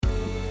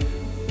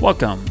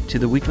Welcome to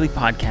the weekly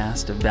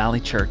podcast of Valley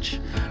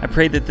Church. I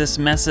pray that this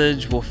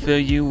message will fill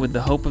you with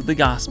the hope of the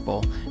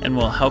gospel and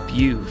will help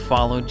you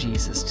follow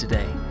Jesus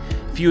today.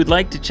 If you would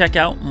like to check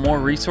out more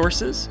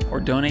resources or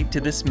donate to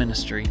this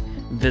ministry,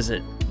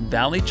 visit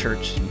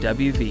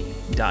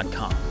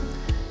valleychurchwv.com.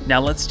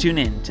 Now let's tune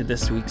in to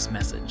this week's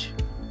message.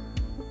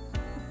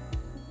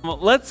 Well,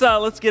 let's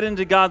get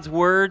into God's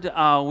Word.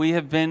 We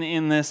have been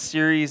in this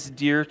series,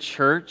 Dear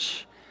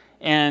Church,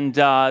 and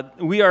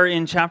we are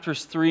in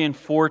chapters 3 and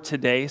 4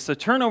 today. So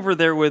turn over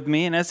there with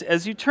me, and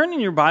as you turn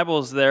in your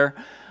Bibles there,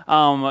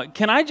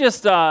 can I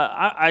just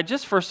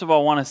first of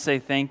all want to say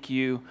thank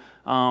you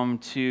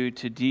to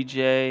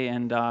DJ,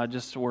 and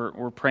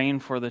we're praying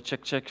for the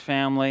Chick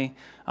family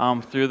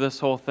through this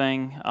whole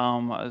thing,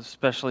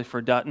 especially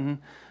for Dutton.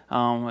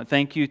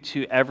 Thank you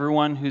to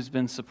everyone who's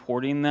been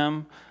supporting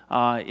them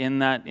in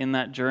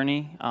that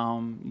journey.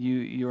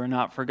 You are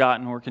not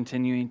forgotten. We're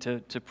continuing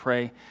to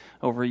pray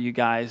over you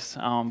guys.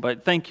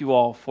 But thank you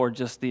all for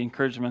just the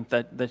encouragement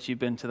that you've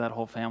been to that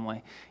whole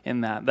family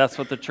in that. That's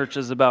what the church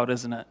is about,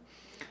 isn't it?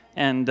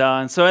 And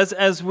so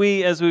as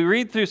we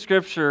read through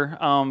Scripture,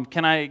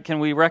 can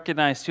we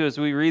recognize too, as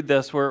we read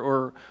this,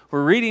 we're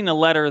reading a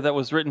letter that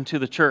was written to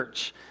the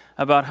church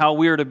about how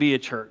we are to be a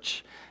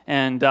church.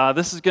 And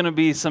this is going to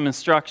be some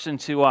instruction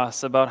to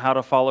us about how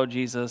to follow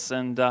Jesus.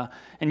 And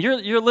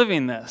you're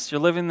living this. You're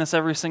living this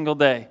every single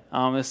day.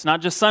 It's not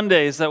just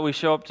Sundays that we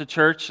show up to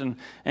church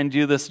and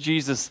do this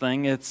Jesus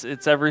thing.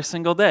 It's every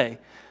single day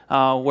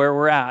where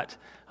we're at,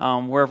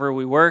 wherever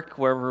we work,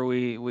 wherever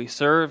we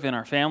serve, in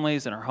our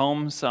families, in our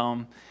homes,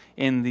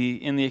 in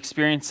the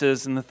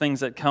experiences and the things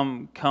that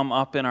come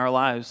up in our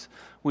lives.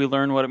 We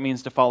learn what it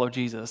means to follow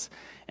Jesus.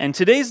 And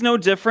today's no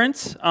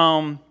different.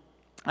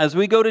 As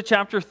we go to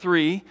chapter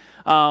 3,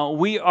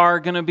 we are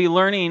going to be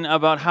learning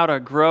about how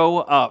to grow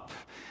up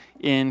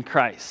in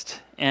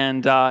Christ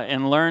and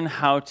learn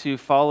how to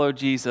follow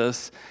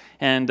Jesus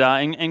and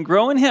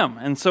grow in Him.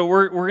 And so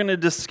we're going to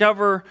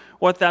discover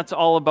what that's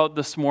all about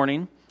this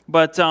morning.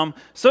 But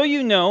so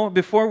you know,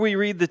 before we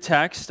read the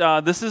text,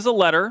 this is a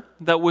letter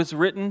that was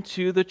written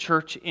to the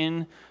church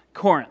in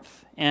Corinth.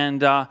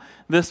 And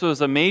this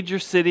was a major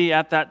city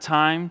at that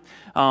time,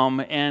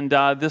 and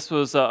this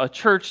was a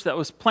church that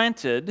was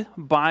planted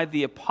by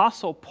the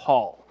Apostle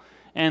Paul.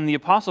 And the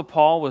Apostle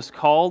Paul was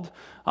called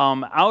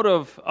out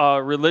of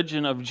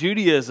religion of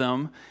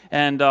Judaism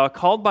and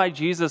called by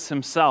Jesus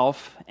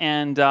himself,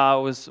 and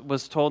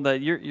was told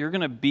that you're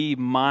going to be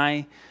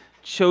my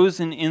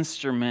chosen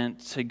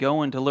instrument to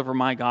go and deliver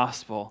my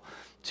gospel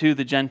to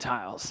the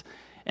Gentiles.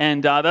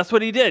 And that's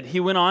what he did. He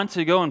went on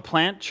to go and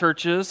plant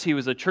churches. He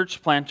was a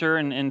church planter,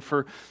 and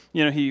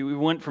he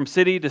went from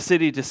city to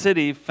city to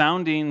city,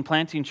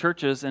 planting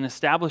churches and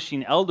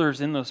establishing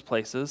elders in those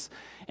places.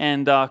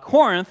 And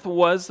Corinth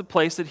was the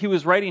place that he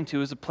was writing to,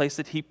 was a place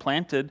that he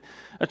planted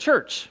a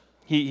church.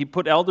 He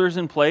put elders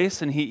in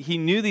place, and he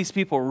knew these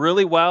people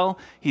really well.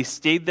 He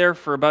stayed there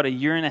for about a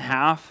year and a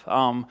half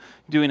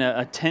doing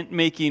a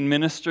tent-making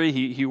ministry.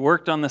 He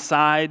worked on the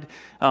side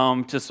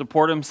to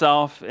support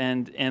himself,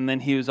 and then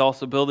he was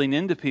also building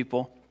into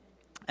people.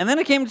 And then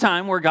it came a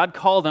time where God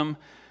called him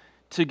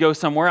to go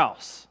somewhere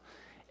else.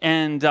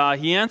 And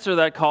he answered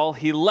that call.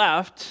 He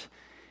left,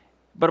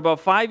 but about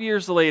 5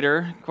 years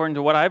later, according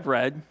to what I've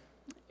read,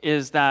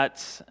 is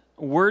that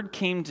word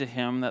came to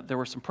him that there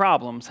were some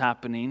problems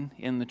happening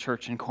in the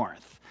church in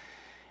Corinth.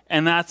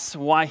 And that's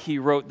why he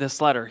wrote this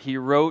letter. He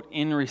wrote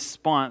in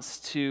response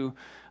to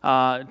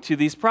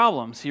these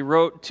problems. He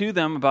wrote to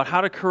them about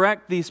how to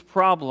correct these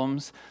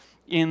problems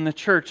in the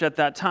church at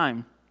that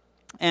time.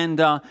 And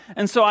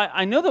so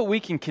I know that we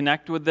can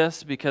connect with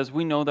this because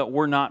we know that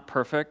we're not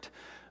perfect.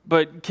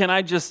 But can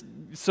I just,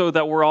 so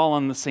that we're all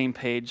on the same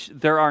page,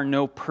 there are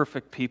no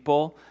perfect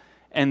people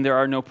and there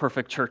are no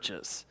perfect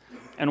churches.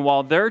 And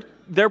while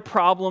their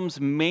problems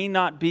may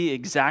not be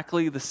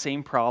exactly the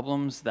same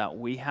problems that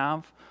we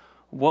have,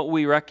 what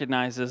we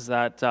recognize is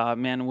that,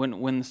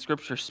 when the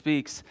Scripture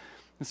speaks,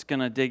 it's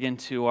going to dig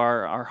into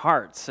our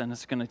hearts, and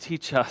it's going to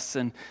teach us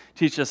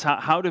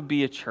how to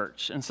be a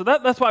church. And so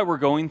that's why we're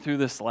going through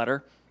this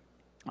letter,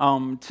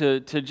 to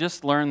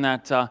just learn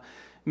that,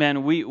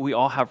 we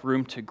all have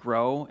room to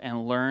grow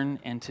and learn.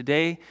 And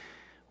today,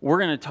 we're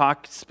going to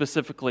talk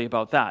specifically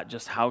about that,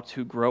 just how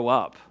to grow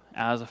up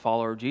as a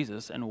follower of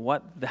Jesus and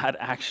what that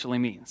actually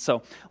means.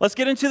 So let's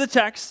get into the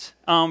text.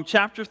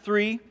 Chapter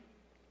 3,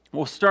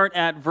 we'll start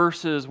at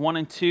verses 1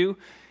 and 2.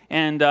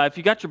 And if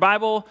you got your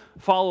Bible,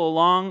 follow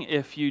along.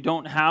 If you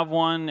don't have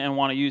one and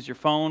want to use your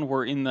phone,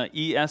 we're in the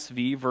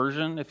ESV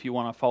version if you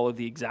want to follow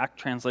the exact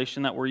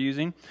translation that we're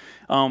using.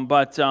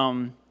 But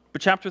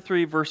chapter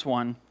 3, verse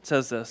 1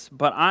 says this: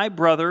 "But I,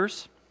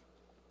 brothers,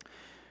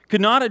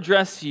 could not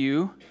address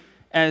you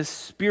as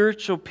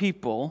spiritual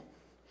people,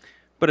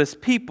 but as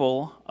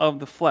people of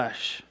the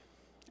flesh,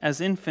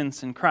 as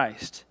infants in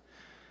Christ.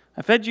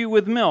 I fed you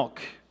with milk,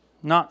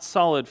 not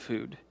solid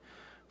food,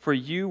 for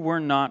you were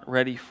not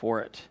ready for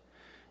it.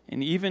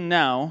 And even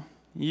now,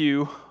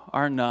 you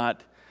are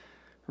not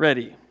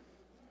ready."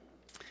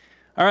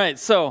 All right,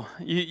 so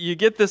you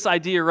get this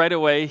idea right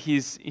away.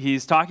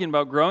 He's talking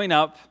about growing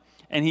up,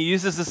 and he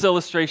uses this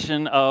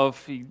illustration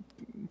he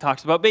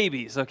talks about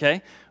babies,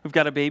 okay? We've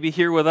got a baby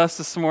here with us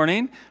this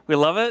morning. We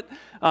love it.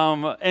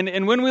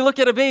 And when we look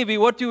at a baby,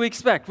 what do we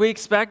expect? We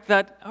expect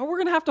that, we're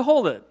going to have to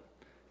hold it.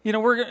 You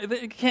know,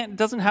 it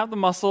doesn't have the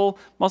muscle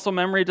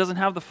memory, it doesn't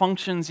have the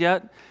functions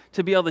yet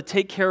to be able to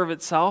take care of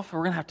itself.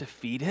 We're going to have to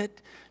feed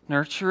it,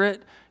 nurture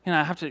it. You know,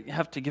 I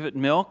have to give it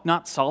milk,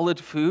 not solid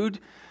food.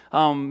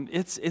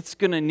 It's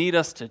going to need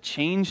us to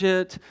change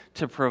it,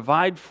 to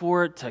provide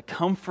for it, to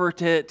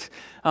comfort it.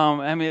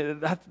 I mean,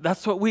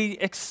 that's what we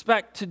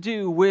expect to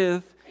do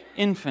with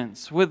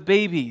infants, with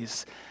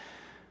babies.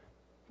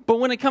 But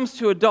when it comes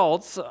to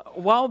adults,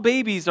 while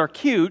babies are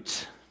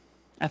cute,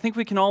 I think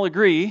we can all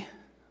agree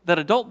that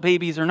adult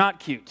babies are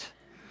not cute.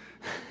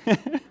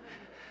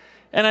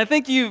 And I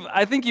think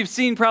you've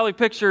seen probably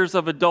pictures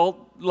of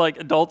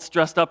adults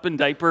dressed up in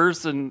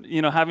diapers and,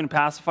 you know, having a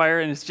pacifier,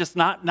 and it's just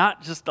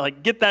not just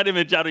like, get that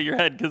image out of your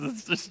head because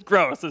it's just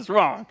gross, it's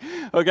wrong,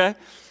 okay?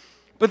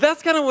 But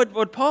that's kind of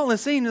what Paul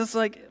is saying. It's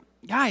like,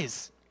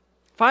 guys,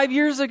 5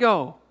 years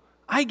ago,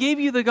 I gave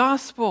you the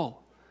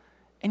gospel,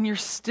 and you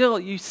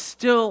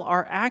still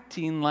are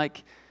acting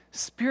like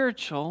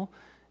spiritual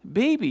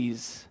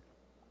babies.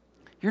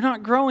 You're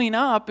not growing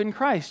up in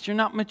Christ. You're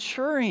not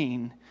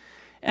maturing.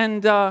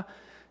 And,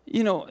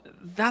 you know,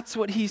 that's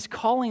what he's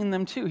calling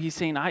them to. He's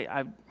saying,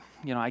 I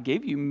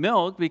gave you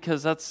milk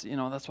because that's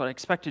what I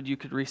expected you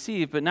could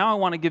receive. But now I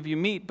want to give you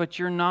meat, but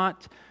you're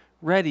not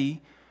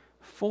ready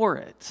for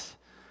it.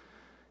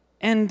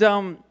 And,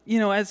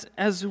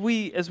 as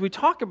we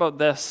talk about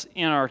this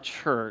in our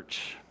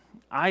church,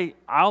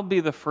 I'll be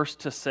the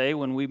first to say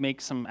when we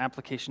make some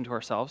application to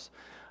ourselves,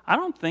 I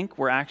don't think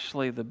we're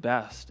actually the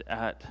best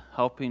at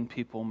helping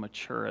people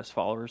mature as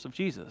followers of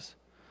Jesus.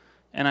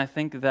 And I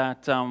think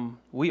that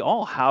we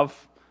all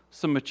have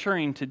some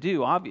maturing to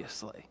do,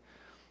 obviously.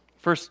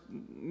 First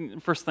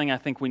thing I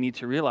think we need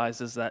to realize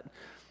is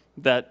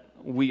that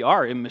we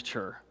are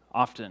immature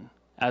often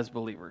as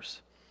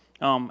believers.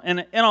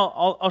 And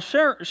I'll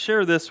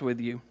share this with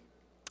you,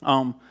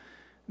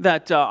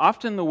 that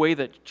often the way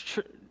that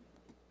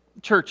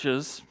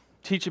churches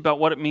teach about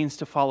what it means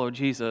to follow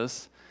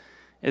Jesus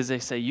is they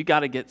say, you got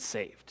to get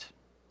saved,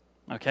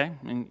 okay?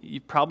 And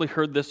you've probably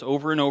heard this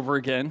over and over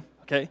again,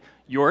 okay?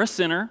 You're a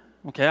sinner,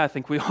 okay? I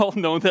think we all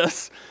know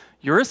this.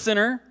 You're a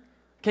sinner,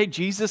 okay?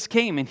 Jesus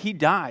came and he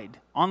died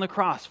on the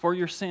cross for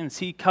your sins.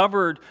 He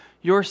covered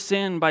your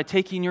sin by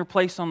taking your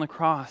place on the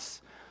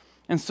cross.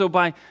 And so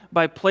by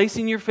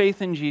placing your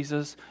faith in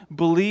Jesus,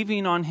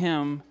 believing on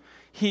him,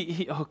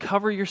 he'll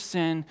cover your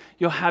sin.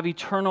 You'll have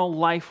eternal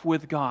life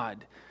with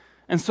God.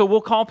 And so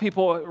we'll call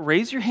people,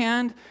 raise your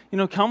hand,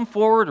 come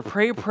forward or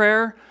pray a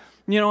prayer,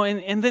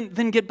 and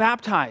then get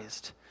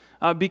baptized.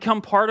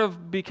 Become part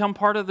of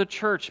the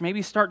church.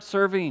 Maybe start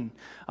serving.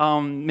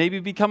 Maybe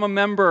become a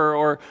member,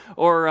 or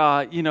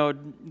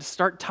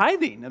start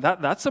tithing.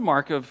 That's a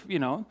mark of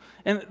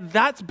and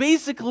that's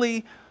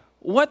basically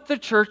what the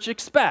church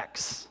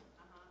expects.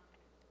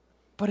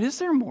 But is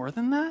there more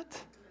than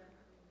that?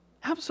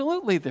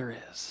 Absolutely, there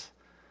is.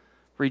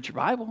 Read your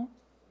Bible,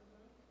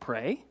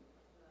 pray.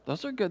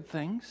 Those are good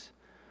things.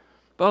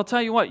 But I'll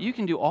tell you what, you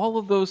can do all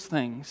of those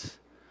things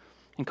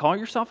and call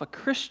yourself a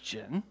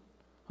Christian,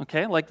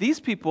 okay, like these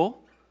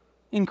people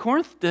in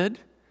Corinth did,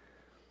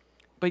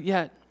 but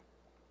yet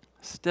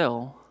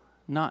still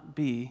not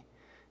be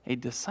a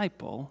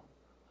disciple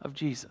of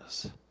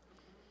Jesus.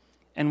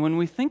 And when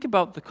we think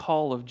about the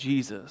call of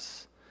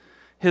Jesus,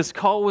 his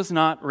call was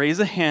not raise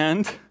a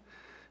hand.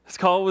 His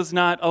call was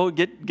not,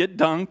 get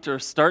dunked or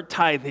start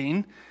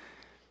tithing.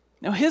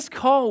 Now, his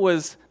call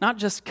was not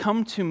just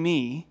come to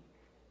me,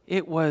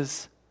 it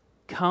was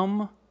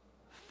come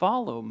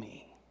follow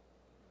me.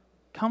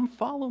 Come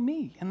follow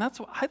me. And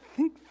I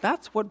think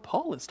that's what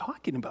Paul is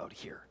talking about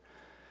here.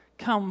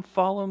 Come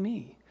follow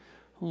me.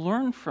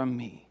 Learn from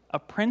me.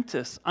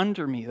 Apprentice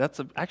under me. That's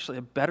actually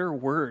a better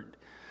word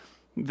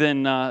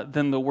than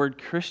the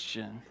word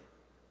Christian.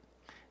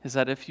 Is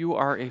that if you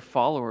are a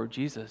follower of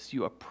Jesus,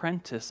 you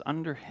apprentice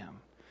under him.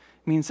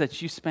 It means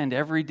that you spend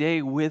every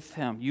day with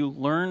him. You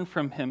learn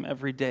from him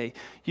every day.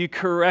 You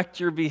correct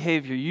your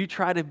behavior. You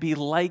try to be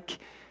like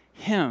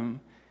him.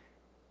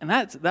 And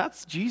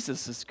that's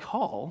Jesus'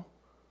 call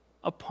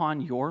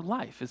upon your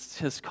life. It's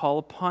his call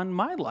upon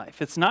my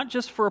life. It's not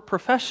just for a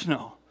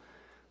professional.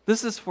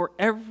 This is for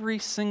every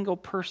single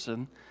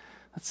person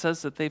that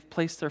says that they've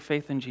placed their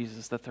faith in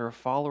Jesus, that they're a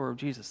follower of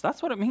Jesus.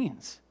 That's what it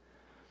means.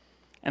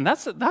 And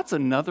that's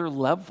another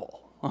level,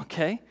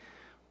 okay?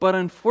 But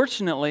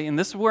unfortunately, and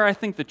this is where I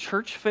think the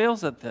church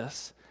fails at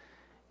this,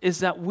 is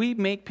that we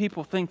make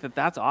people think that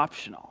that's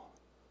optional.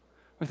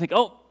 We think,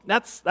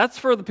 that's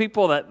for the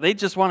people that they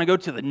just want to go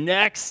to the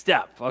next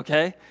step,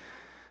 okay?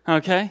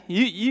 Okay?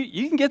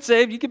 You can get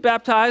saved, you get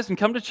baptized, and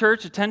come to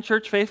church, attend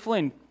church faithfully,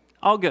 and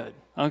all good,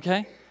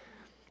 okay?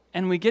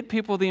 And we get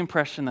people the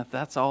impression that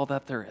that's all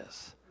that there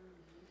is.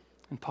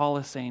 And Paul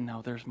is saying,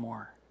 no, there's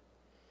more.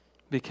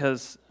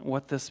 Because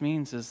what this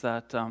means is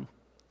that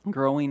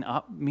growing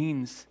up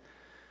means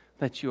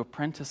that you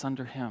apprentice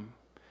under him.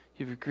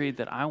 You've agreed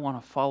that I want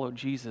to follow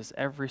Jesus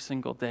every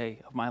single day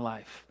of my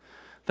life.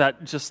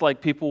 That just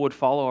like people would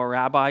follow a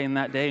rabbi in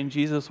that day, and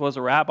Jesus was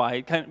a rabbi,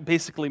 it kind of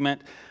basically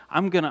meant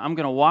I'm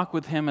gonna walk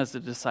with him as a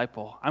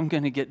disciple. I'm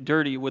gonna get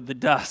dirty with the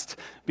dust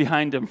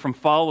behind him from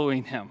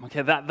following him.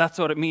 Okay, that's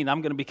what it means.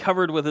 I'm gonna be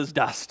covered with his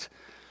dust.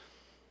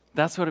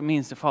 That's what it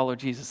means to follow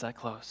Jesus that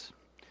close.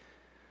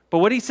 But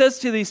what he says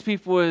to these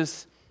people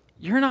is,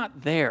 you're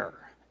not there,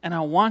 and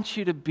I want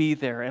you to be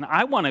there, and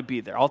I want to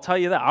be there. I'll tell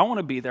you that. I want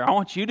to be there. I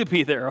want you to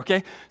be there,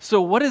 okay?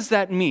 So what does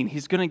that mean?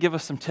 He's going to give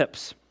us some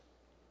tips.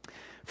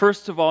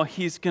 First of all,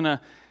 he's going to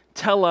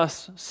tell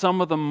us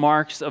some of the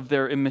marks of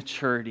their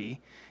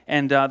immaturity,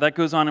 and that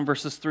goes on in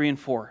verses 3 and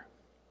 4.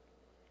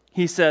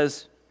 He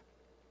says,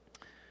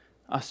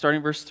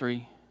 starting verse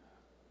 3,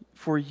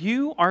 for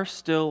you are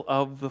still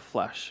of the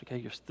flesh. Okay,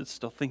 you're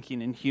still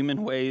thinking in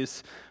human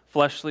ways,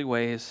 fleshly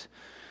ways.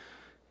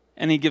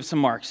 And he gives some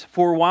marks.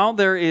 For while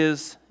there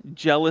is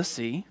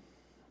jealousy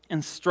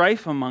and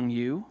strife among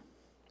you,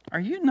 are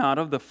you not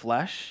of the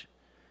flesh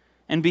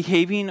and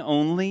behaving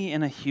only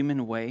in a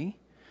human way?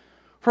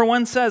 For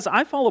one says,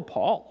 I follow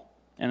Paul,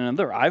 and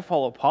another, I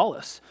follow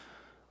Apollos.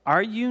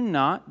 Are you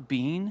not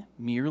being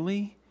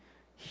merely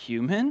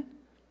human?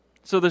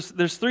 So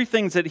there's three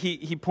things that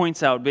he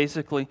points out,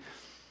 basically.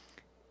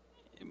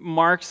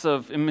 Marks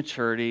of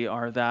immaturity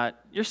are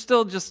that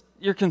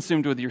you're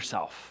consumed with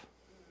yourself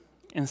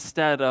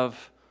instead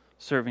of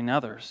serving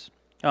others.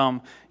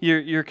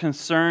 You're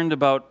concerned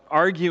about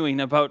arguing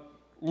about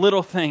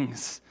little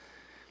things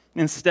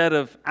instead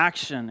of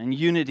action and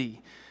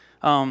unity.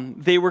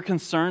 They were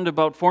concerned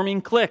about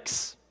forming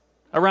cliques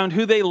around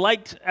who they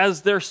liked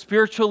as their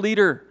spiritual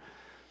leader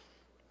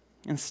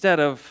instead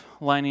of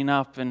lining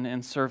up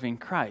and serving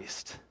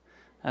Christ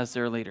as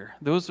their leader.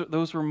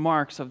 Those were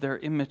marks of their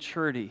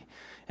immaturity.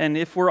 And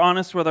if we're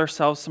honest with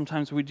ourselves,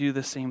 sometimes we do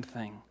the same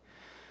thing.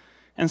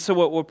 And so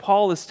what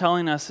Paul is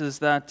telling us is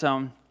that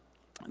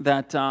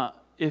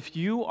if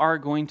you are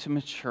going to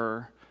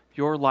mature,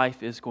 your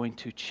life is going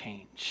to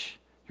change.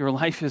 Your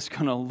life is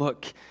going to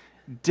look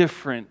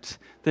different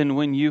than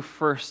when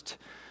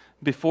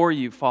before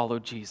you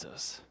followed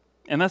Jesus.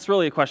 And that's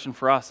really a question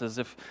for us, is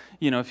if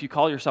you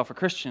call yourself a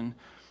Christian,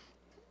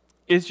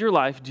 do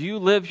you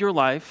live your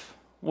life,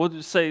 we'll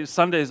just say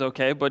Sunday's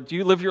okay, but do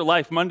you live your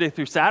life Monday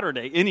through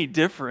Saturday any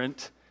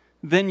different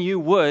than you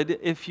would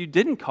if you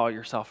didn't call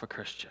yourself a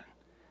Christian?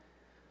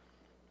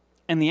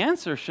 And the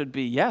answer should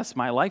be yes,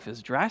 my life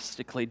is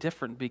drastically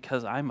different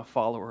because I'm a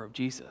follower of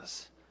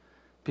Jesus,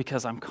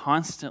 because I'm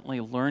constantly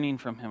learning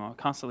from him. I'm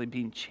constantly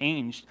being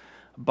changed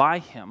by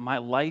him. My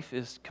life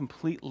is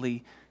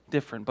completely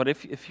different. But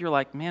if you're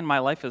like, man, my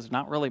life is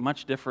not really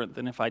much different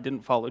than if I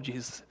didn't follow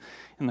Jesus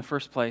in the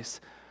first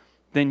place,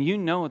 then you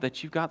know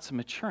that you've got some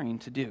maturing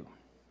to do,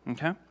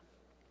 okay?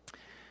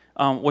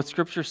 What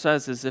Scripture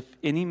says is if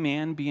any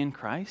man be in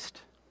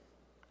Christ,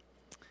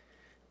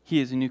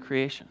 he is a new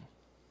creation.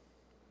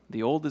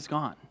 The old is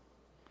gone.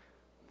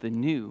 The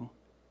new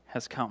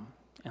has come.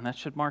 And that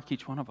should mark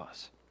each one of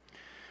us.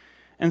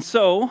 And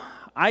so,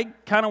 I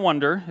kind of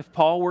wonder if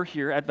Paul were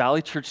here at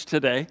Valley Church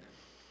today,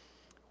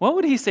 what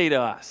would he say to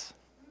us?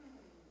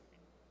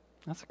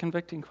 That's a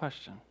convicting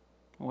question.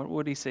 What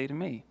would he say to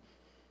me?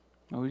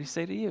 What would he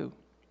say to you?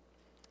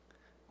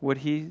 Would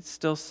he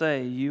still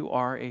say, you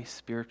are a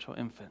spiritual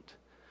infant?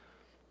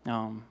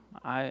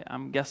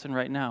 I'm guessing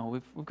right now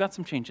we've got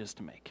some changes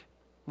to make,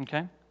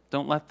 okay?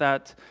 Don't let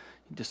that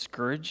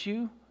discourage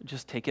you.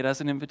 Just take it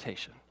as an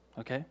invitation,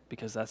 okay?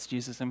 Because that's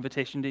Jesus'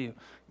 invitation to you.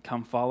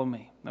 Come follow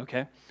me,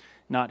 okay?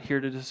 Not here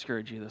to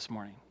discourage you this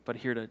morning, but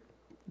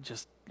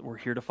we're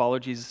here to follow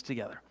Jesus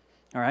together,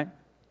 all right?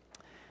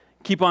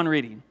 Keep on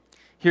reading.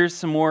 Here's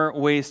some more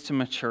ways to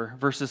mature.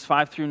 Verses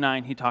 5 through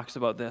 9, he talks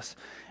about this.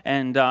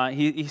 And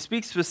he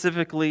speaks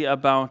specifically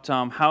about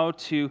how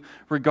to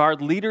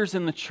regard leaders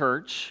in the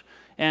church.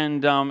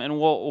 And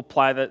we'll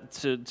apply that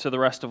to the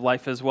rest of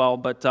life as well.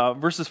 But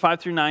verses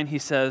 5 through 9, he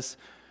says,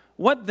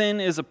 what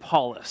then is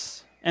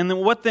Apollos? And then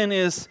what then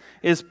is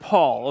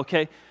Paul?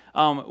 Okay,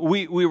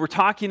 we were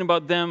talking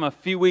about them a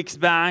few weeks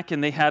back,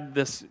 and they had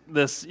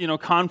this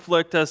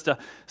conflict as to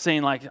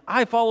saying like,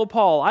 I follow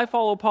Paul, I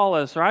follow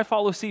Apollos, or I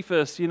follow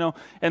Cephas,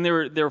 and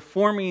they're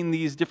forming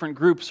these different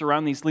groups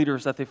around these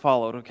leaders that they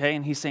followed. Okay,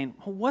 and he's saying,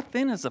 well, what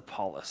then is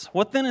Apollos?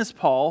 What then is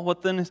Paul?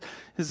 What then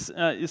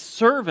is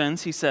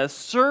servants? He says,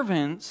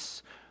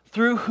 servants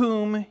through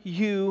whom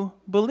you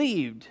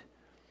believed,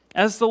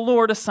 as the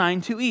Lord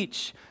assigned to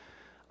each.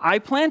 I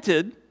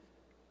planted,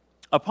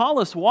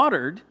 Apollos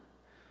watered,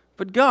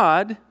 but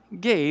God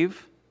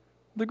gave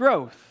the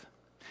growth.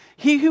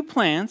 He who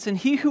plants and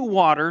he who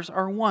waters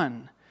are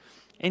one,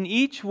 and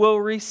each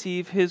will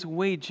receive his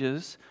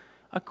wages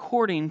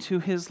according to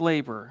his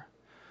labor.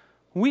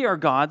 We are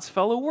God's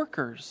fellow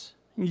workers.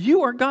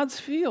 You are God's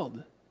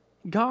field,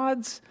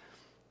 God's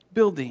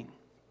building.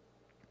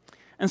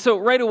 And so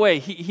right away,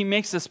 he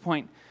makes this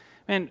point,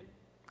 man,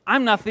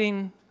 I'm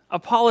nothing,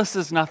 Apollos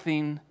is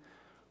nothing.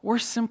 We're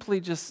simply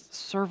just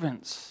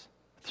servants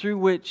through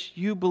which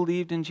you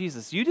believed in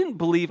Jesus. You didn't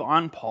believe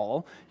on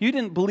Paul. You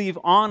didn't believe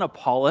on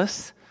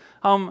Apollos.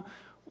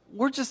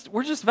 We're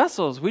just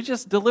vessels. We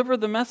just deliver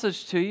the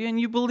message to you, and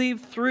you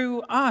believe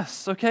through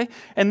us, okay?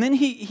 And then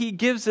he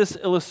gives this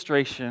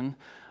illustration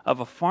of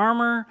a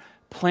farmer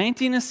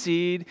planting a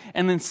seed,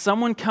 and then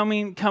someone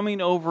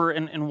coming over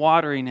and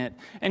watering it.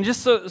 And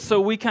just so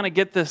we kind of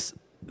get this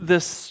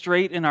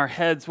straight in our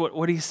heads,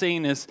 what he's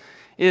saying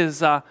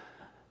is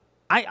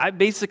I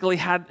basically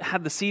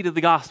had the seed of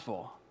the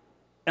gospel,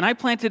 and I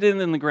planted it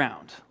in the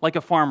ground like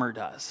a farmer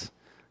does.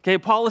 Okay,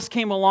 Apollos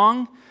came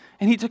along,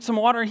 and he took some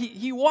water,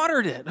 he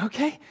watered it,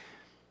 okay?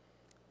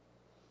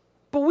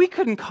 But we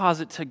couldn't cause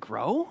it to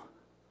grow.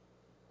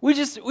 We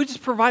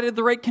just provided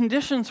the right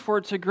conditions for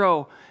it to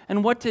grow.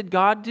 And what did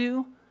God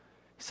do?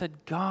 He said,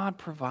 God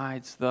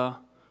provides the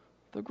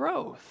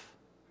growth.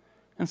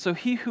 And so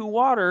he who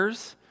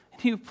waters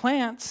and he who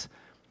plants,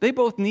 they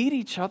both need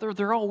each other.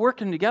 They're all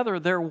working together.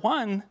 They're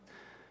one.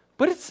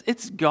 But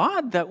it's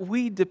God that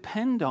we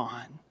depend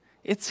on.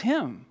 It's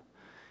him.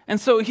 And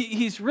so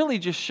he's really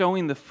just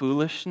showing the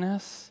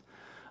foolishness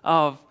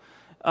of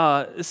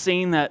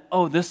saying that,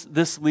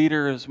 this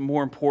leader is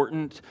more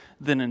important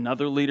than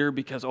another leader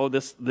because,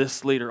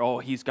 this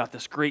leader, he's got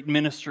this great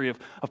ministry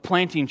of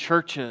planting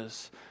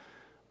churches.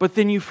 But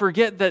then you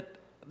forget that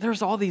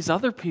there's all these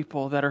other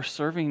people that are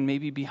serving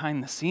maybe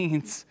behind the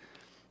scenes,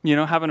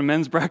 having a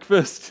men's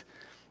breakfast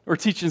or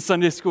teaching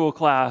Sunday school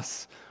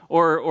class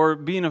or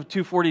being a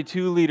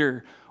 242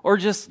 leader or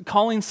just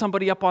calling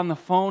somebody up on the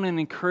phone and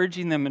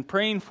encouraging them and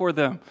praying for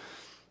them.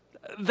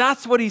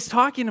 That's what he's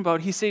talking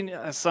about. He's saying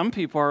some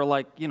people are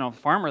like, a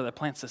farmer that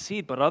plants a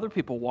seed, but other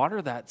people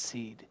water that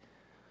seed.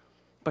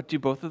 But do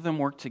both of them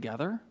work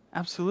together?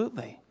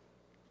 Absolutely.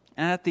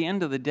 And at the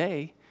end of the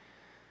day,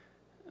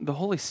 the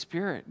Holy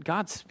Spirit,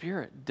 God's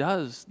Spirit,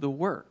 does the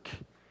work.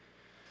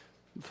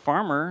 The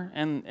farmer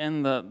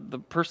and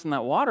the person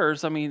that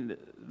waters,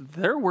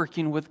 they're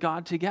working with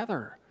God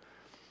together.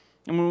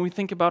 And when we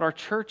think about our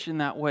church in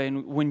that way,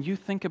 and when you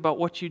think about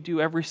what you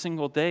do every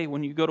single day,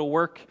 when you go to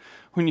work,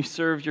 when you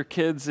serve your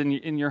kids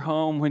in your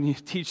home, when you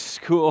teach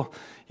school,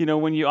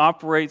 when you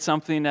operate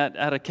something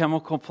at a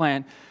chemical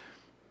plant,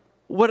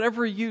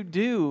 whatever you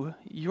do,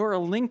 you're a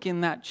link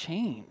in that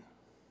chain.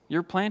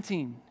 You're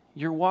planting,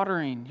 you're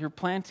watering, you're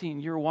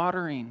planting, you're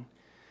watering.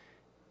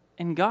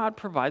 And God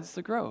provides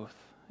the growth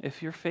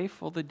if you're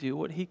faithful to do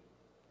what he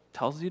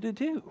tells you to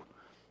do.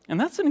 And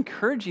that's an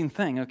encouraging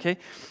thing, okay?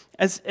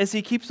 As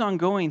he keeps on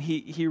going,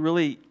 he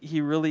really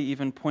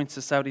even points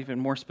this out even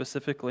more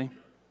specifically.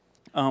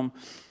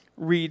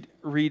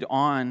 Read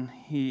on.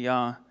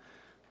 I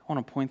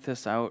want to point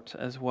this out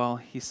as well.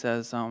 He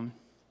says,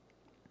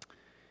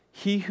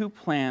 "He who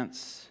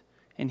plants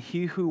and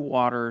he who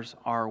waters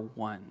are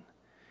one,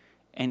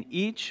 and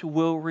each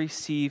will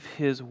receive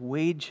his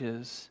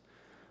wages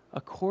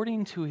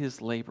according to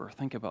his labor."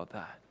 Think about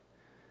that.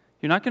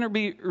 You're not going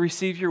to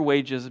receive your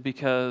wages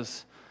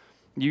because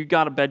you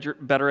got a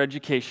better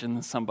education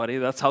than somebody.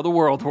 That's how the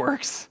world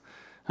works,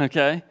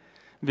 okay?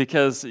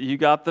 Because you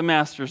got the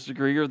master's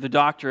degree or the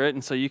doctorate,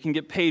 and so you can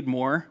get paid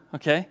more,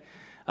 okay?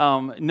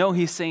 No,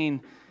 he's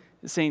saying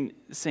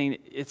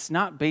it's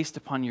not based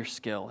upon your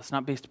skill. It's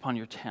not based upon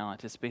your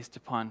talent. It's based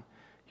upon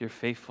your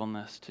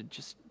faithfulness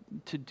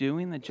to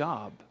doing the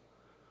job,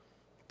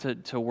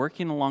 to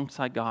working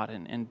alongside God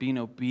and being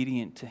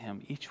obedient to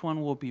him. Each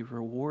one will be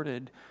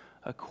rewarded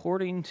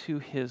according to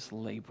his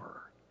labor.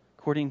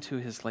 According to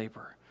his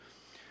labor.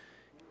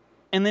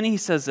 And then he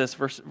says this,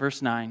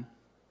 verse 9,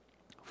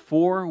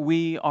 "For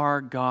we are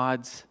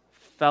God's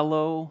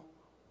fellow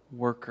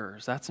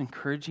workers." That's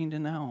encouraging to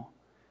know.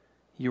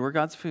 You are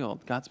God's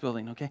field, God's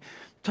building, okay?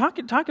 Talk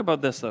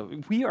about this, though.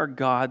 We are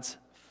God's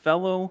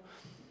fellow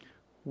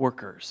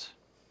workers.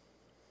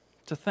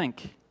 To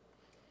think,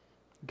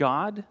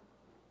 God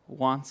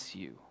wants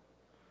you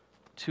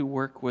to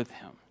work with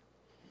him.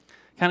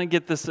 Kind of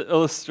get this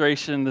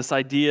illustration, this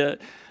idea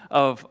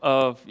of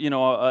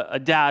a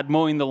dad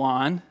mowing the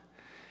lawn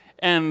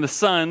and the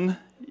son,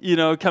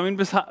 coming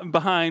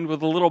behind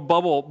with a little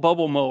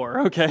bubble mower,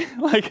 okay?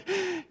 Like,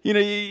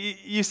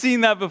 you've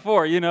seen that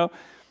before, And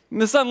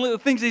the son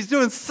thinks he's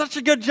doing such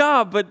a good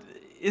job, but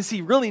is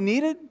he really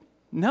needed?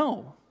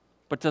 No.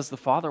 But does the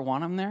father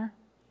want him there?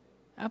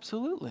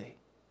 Absolutely.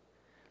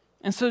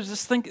 And so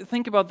just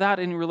think about that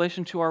in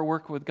relation to our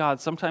work with God.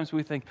 Sometimes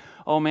we think,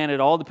 oh man, it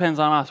all depends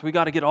on us. We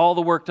got to get all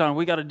the work done.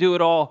 We got to do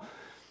it all.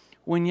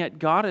 When yet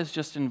God is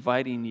just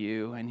inviting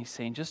you and he's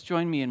saying, just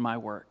join me in my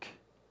work.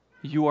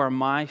 You are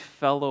my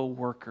fellow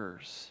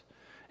workers.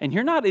 And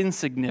you're not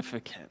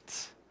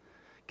insignificant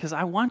because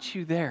I want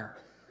you there.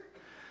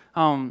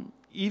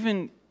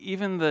 Even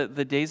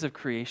the days of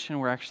creation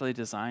were actually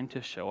designed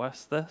to show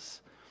us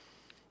this.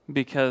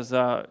 Because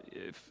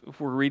if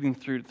we're reading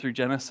through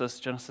Genesis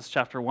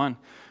chapter 1,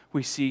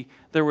 we see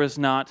there was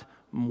not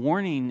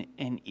morning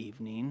and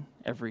evening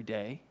every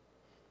day.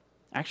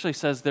 Actually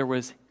says there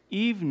was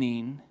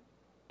evening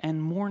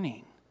and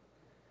morning.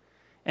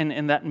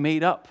 And that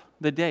made up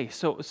the day.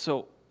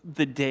 So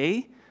the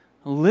day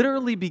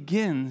literally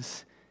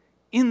begins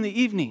in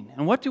the evening.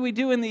 And what do we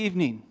do in the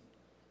evening?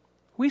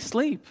 We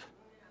sleep.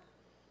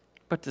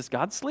 But does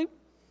God sleep?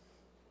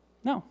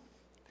 No.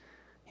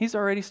 He's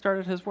already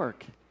started his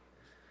work.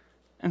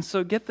 And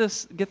so get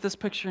this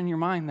picture in your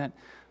mind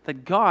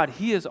that God,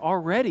 he is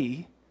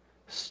already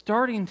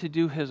starting to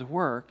do his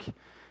work.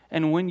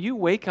 And when you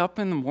wake up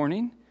in the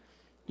morning,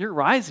 you're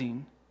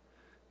rising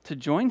to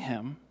join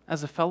him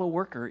as a fellow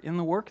worker in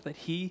the work that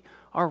he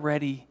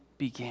already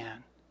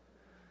began.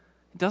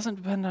 It doesn't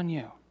depend on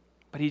you,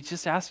 but he's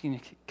just asking you,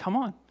 come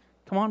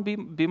on,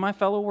 be my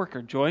fellow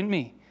worker. Join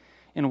me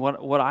in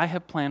what I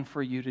have planned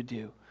for you to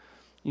do.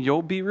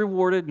 You'll be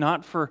rewarded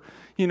not for,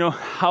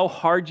 how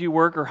hard you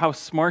work or how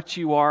smart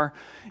you are.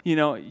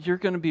 You're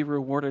going to be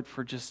rewarded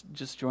for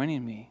just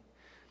joining me.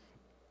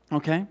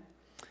 Okay?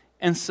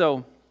 And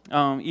so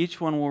each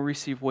one will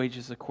receive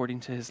wages according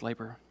to his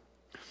labor.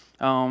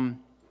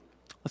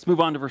 Let's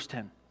move on to verse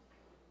 10.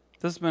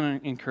 This has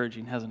been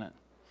encouraging, hasn't it?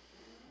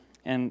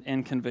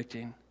 And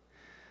convicting.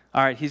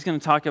 All right, he's going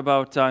to talk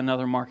about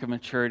another mark of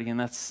maturity, and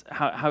that's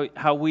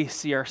how we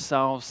see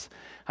ourselves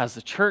as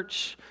the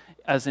church,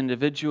 as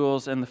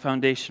individuals, and the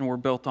foundation we're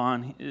built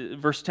on.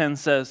 Verse 10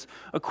 says,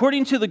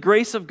 "According to the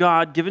grace of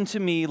God given to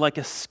me like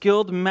a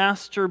skilled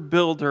master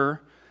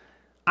builder,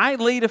 I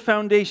laid a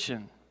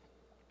foundation,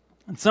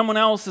 and someone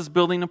else is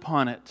building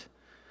upon it.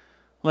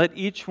 Let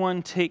each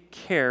one take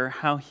care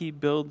how he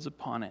builds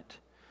upon it.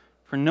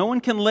 For no one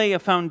can lay a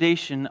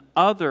foundation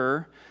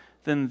other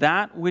than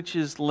that which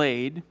is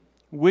laid,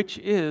 which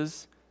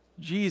is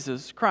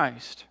Jesus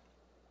Christ.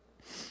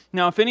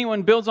 Now, if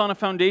anyone builds on a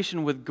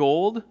foundation with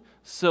gold,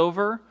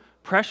 silver,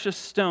 precious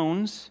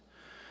stones,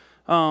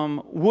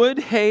 wood,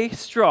 hay,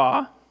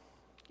 straw,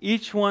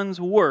 each one's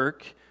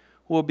work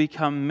will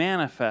become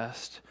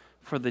manifest,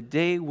 for the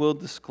day will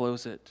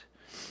disclose it,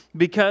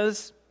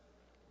 because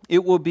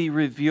it will be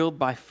revealed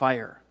by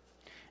fire,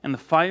 and the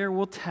fire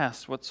will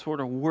test what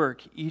sort of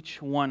work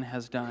each one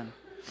has done.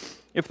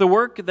 If the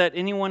work that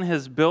anyone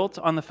has built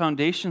on the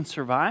foundation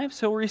survives,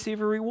 he'll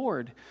receive a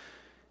reward.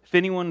 If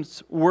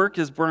anyone's work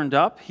is burned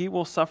up, he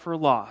will suffer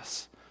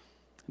loss,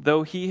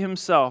 though he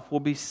himself will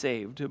be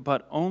saved,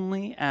 but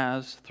only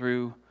as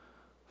through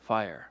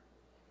fire."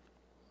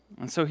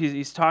 And so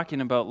he's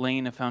talking about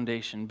laying a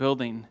foundation,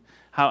 building,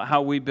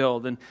 how we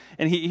build. And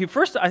he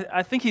first,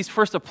 I think he's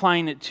first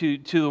applying it to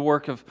the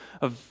work of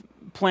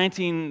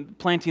planting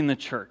the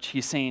church.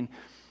 He's saying,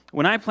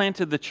 when I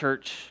planted the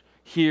church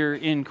here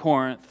in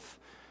Corinth,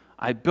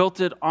 I built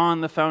it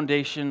on the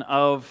foundation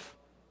of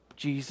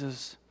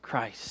Jesus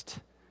Christ,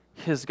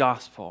 his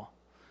gospel.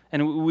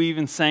 And we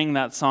even sang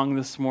that song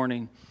this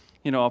morning,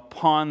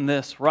 upon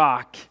this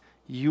rock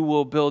you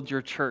will build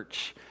your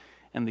church,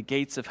 and the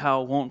gates of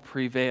hell won't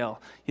prevail.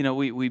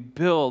 We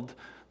build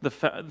the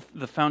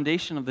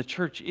foundation of the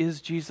church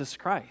is Jesus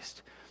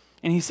Christ.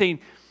 And he's saying,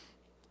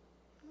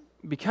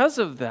 because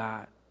of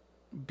that,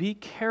 be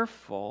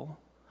careful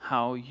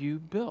how you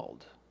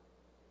build.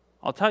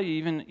 I'll tell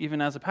you, even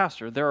as a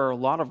pastor, there are a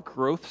lot of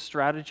growth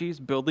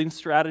strategies, building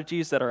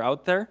strategies that are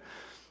out there.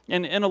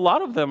 And a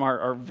lot of them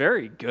are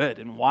very good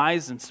and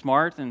wise and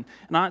smart, and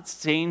not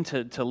saying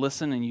to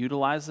listen and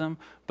utilize them.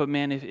 But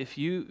man, if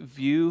you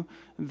view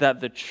that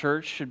the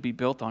church should be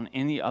built on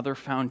any other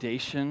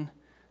foundation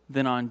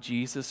than on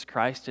Jesus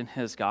Christ and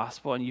his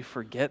gospel, and you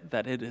forget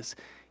that it is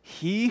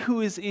he who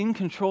is in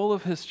control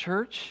of his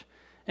church,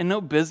 and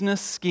no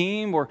business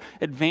scheme or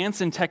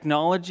advance in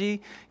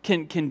technology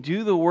can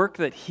do the work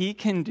that he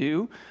can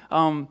do.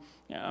 I'm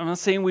not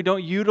saying we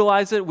don't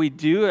utilize it. We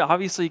do.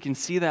 Obviously, you can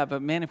see that.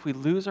 But man, if we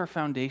lose our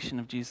foundation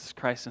of Jesus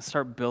Christ and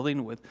start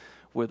building with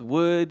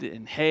wood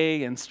and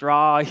hay and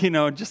straw,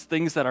 just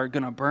things that are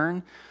going to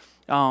burn,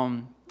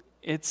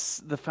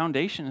 the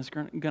foundation is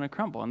going to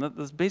crumble. And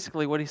that's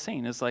basically what he's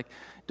saying. Is like,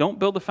 don't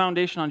build a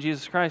foundation on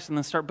Jesus Christ and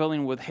then start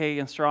building with hay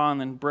and straw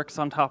and then bricks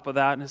on top of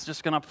that, and it's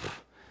just going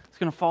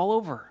to fall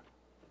over.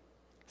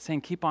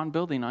 Saying, keep on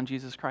building on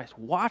Jesus Christ.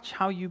 Watch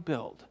how you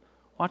build.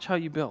 Watch how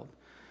you build.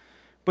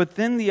 But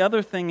then the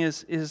other thing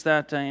is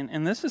that,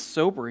 and this is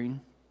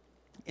sobering,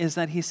 is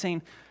that he's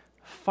saying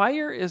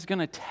fire is going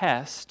to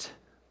test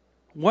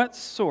what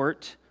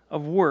sort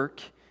of work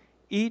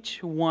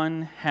each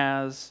one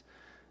has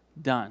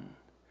done.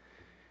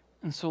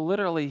 And so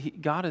literally,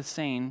 God is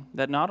saying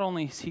that not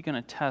only is he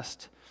going to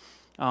test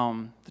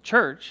the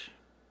church,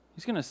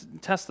 he's going to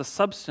test the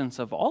substance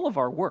of all of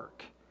our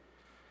work.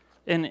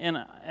 And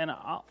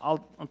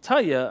I'll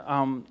tell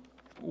you,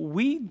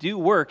 we do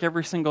work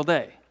every single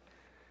day.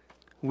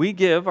 We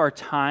give our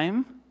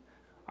time,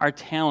 our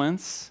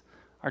talents,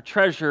 our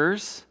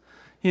treasures,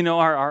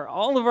 our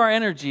all of our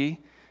energy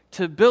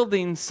to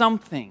building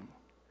something.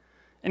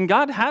 And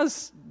God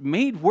has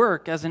made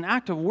work as an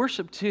act of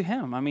worship to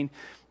him. I mean,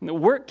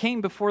 work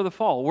came before the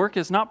fall. Work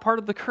is not part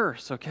of the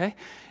curse, okay?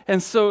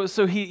 And so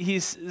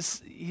he's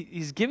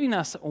giving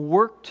us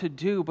work to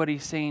do, but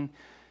he's saying,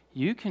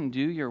 you can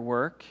do your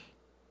work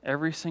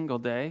every single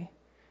day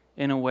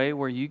in a way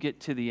where you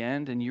get to the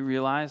end and you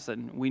realize that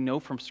we know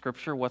from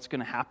Scripture what's going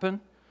to happen.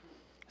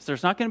 So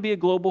there's not going to be a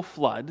global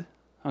flood.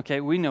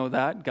 Okay, we know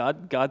that.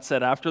 God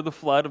said after the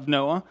flood of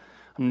Noah,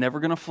 I'm never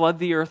going to flood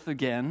the earth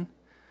again.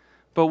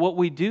 But what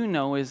we do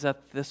know is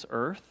that this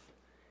earth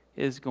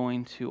is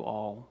going to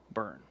all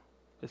burn.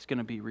 It's going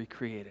to be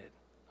recreated,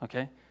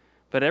 okay?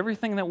 But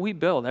everything that we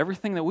build,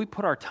 everything that we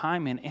put our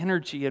time and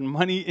energy and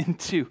money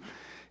into,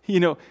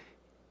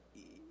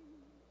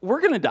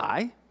 we're going to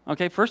die,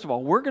 okay? First of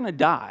all, we're going to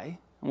die.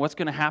 And what's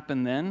going to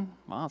happen then?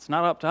 Well, it's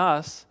not up to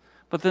us.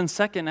 But then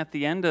second, at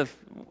the end of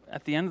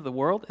the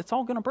world, it's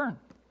all going to burn,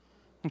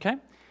 okay?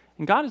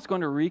 And God is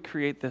going to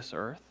recreate this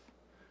earth,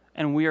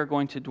 and we are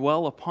going to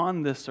dwell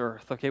upon this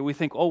earth, okay? We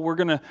think, we're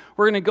going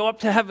to go up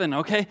to heaven,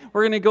 okay?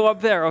 We're going to go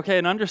up there, okay?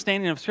 An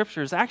understanding of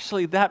Scripture is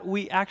actually that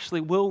we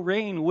actually will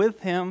reign with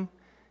Him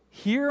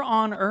here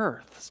on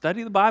earth.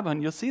 Study the Bible,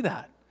 and you'll see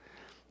that.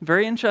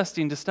 Very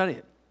interesting to study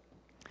it.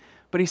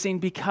 But he's saying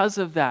because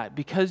of that,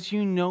 because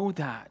you know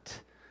that,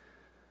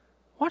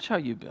 watch how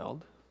you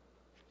build.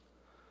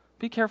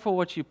 Be careful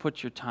what you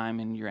put your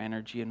time and your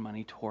energy and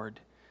money toward,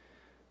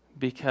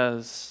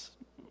 because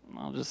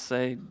I'll just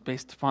say,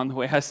 based upon the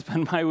way I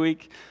spend my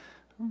week,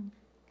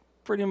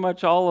 pretty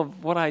much all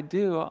of what I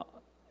do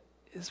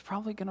is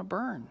probably going to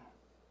burn.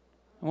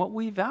 And what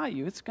we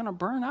value, it's going to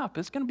burn up.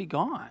 It's going to be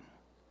gone.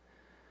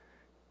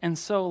 And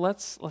so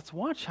let's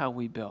watch how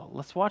we build.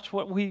 Let's watch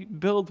what we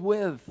build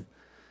with.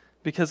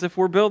 Because if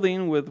we're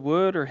building with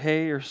wood or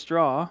hay or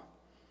straw,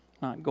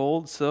 not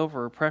gold,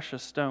 silver, or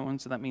precious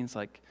stones, that means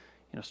like,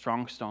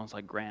 strong stones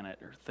like granite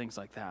or things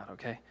like that,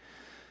 okay?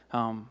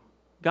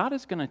 God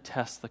is going to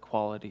test the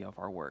quality of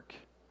our work.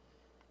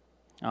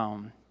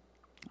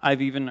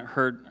 I've even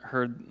heard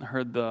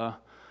the, I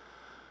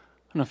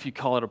don't know if you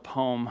call it a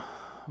poem,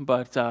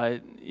 but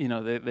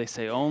they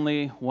say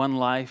only one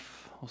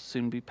life will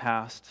soon be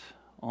passed.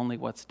 Only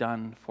what's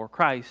done for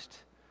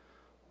Christ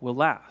will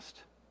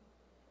last.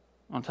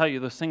 I'll tell you,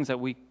 those things that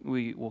we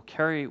will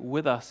carry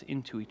with us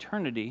into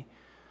eternity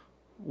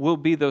will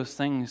be those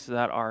things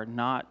that are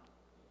not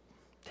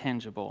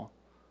tangible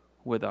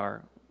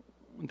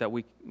that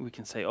we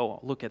can say,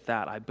 look at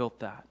that, I built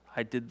that,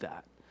 I did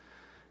that.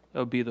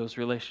 It'll be those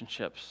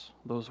relationships,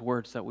 those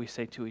words that we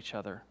say to each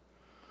other,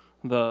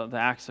 the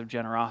acts of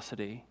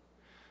generosity,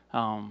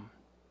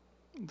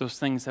 those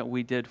things that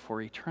we did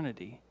for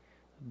eternity.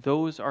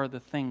 Those are the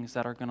things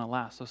that are going to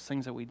last, those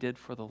things that we did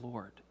for the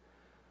Lord.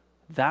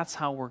 That's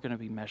how we're going to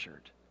be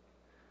measured.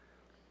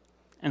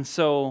 And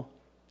so,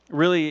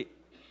 really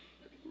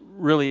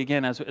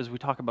again, as we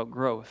talk about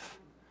growth,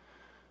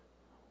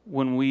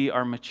 when we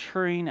are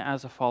maturing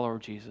as a follower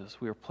of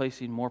Jesus, we are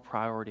placing more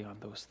priority on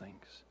those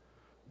things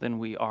than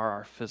we are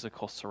our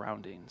physical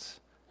surroundings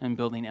and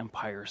building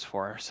empires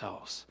for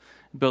ourselves,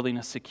 building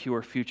a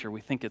secure future. We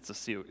think it's a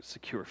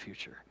secure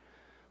future,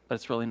 but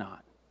it's really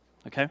not,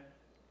 okay?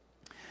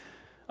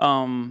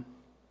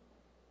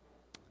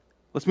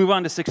 Let's move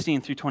on to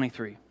 16 through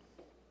 23.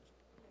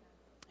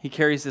 He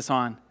carries this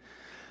on.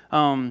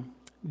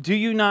 Do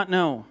you not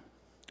know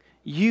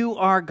you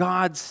are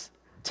God's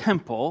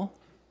temple,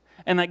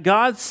 and that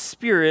God's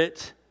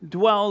Spirit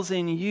dwells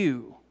in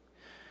you?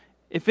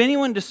 If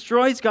anyone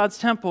destroys God's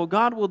temple,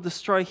 God will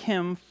destroy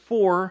him,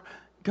 for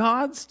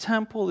God's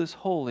temple is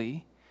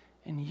holy,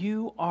 and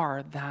you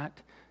are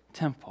that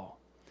temple.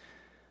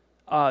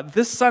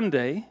 This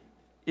Sunday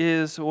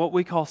is what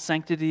we call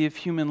Sanctity of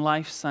Human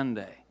Life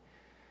Sunday.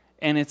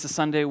 And it's a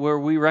Sunday where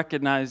we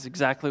recognize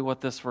exactly what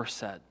this verse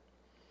said,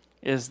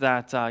 is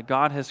that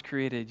God has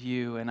created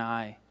you and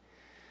I.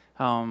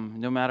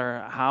 No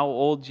matter how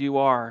old you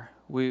are,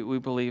 we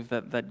believe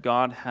that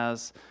God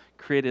has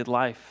created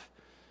life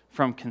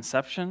from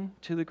conception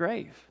to the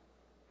grave.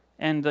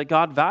 And that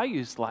God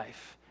values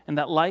life, and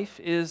that life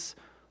is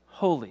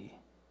holy.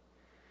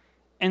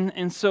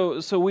 And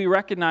so we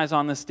recognize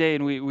on this day,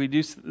 and we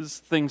do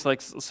things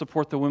like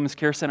support the Women's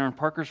Care Center in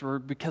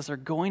Parkersburg, because they're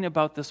going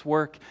about this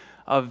work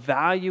of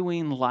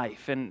valuing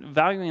life. And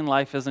valuing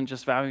life isn't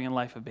just valuing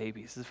life of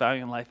babies. It's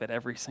valuing life at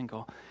every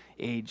single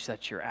age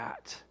that you're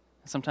at.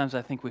 Sometimes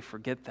I think we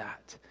forget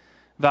that.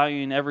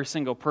 Valuing every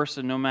single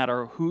person, no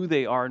matter who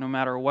they are, no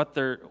matter what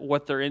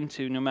they're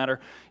into, no matter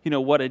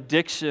what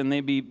addiction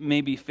they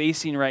may be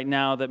facing right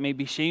now that may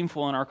be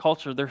shameful in our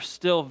culture, they're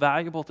still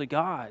valuable to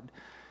God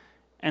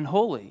and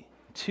holy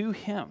to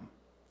Him.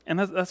 And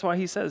that's why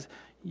He says,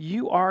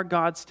 you are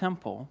God's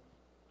temple,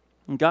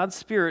 and God's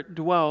Spirit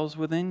dwells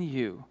within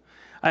you.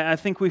 I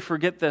think we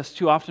forget this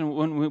too often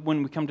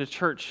when we come to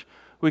church.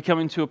 We come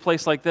into a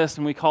place like this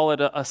and we call it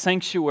a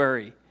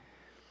sanctuary.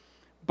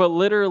 But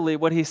literally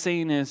what He's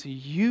saying is,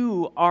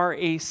 you are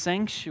a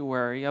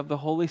sanctuary of the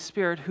Holy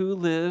Spirit who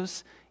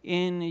lives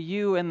in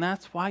you, and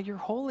that's why you're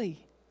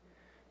holy.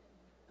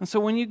 And so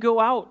when you go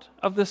out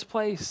of this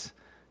place,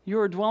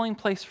 you're a dwelling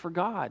place for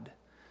God.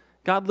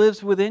 God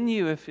lives within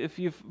you if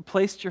you've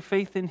placed your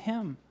faith in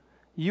Him.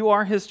 You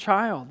are His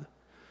child.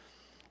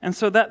 And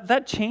so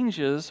that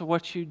changes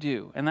what you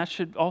do. And that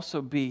should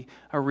also be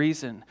a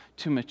reason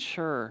to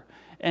mature.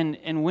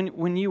 And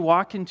when you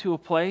walk into a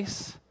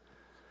place,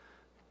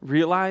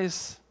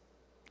 realize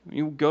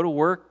you go to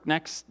work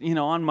next,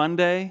 on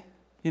Monday,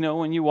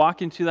 when you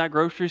walk into that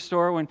grocery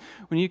store, when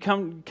you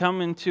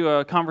come into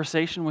a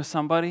conversation with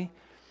somebody,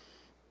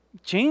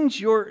 Change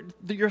your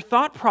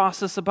thought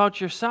process about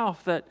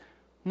yourself that,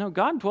 no,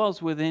 God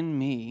dwells within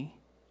me,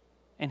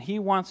 and He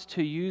wants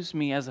to use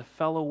me as a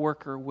fellow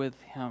worker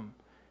with Him.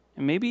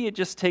 And maybe it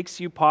just takes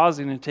you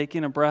pausing and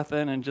taking a breath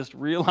in and just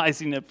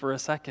realizing it for a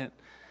second.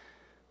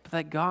 But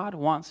that God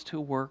wants to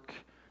work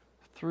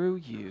through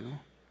you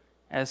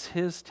as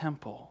His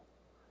temple,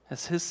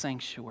 as His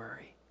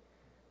sanctuary.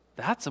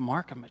 That's a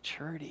mark of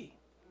maturity.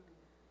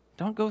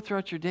 Don't go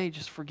throughout your day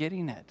just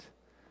forgetting it,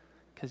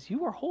 because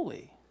you are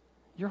holy.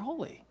 You're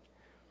holy.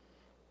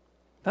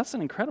 That's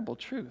an incredible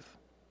truth.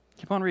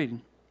 Keep on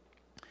reading.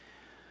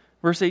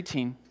 Verse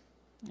 18.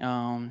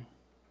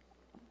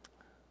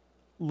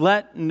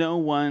 Let no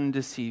one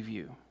deceive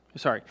you.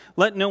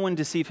 Let no one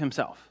deceive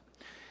himself.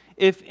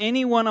 If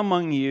anyone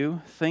among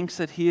you thinks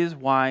that he is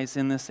wise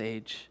in this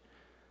age,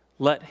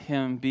 let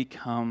him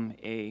become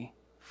a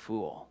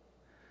fool,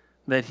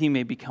 that he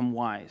may become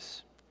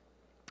wise.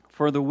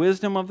 For the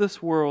wisdom of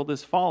this world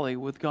is folly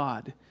with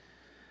God.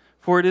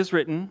 For it is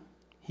written,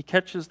 He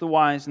catches the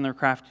wise in their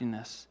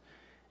craftiness.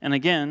 And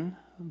again,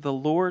 the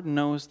Lord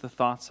knows the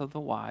thoughts of the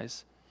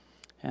wise,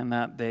 and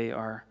that they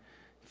are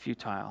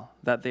futile.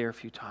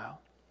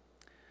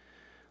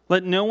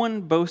 Let no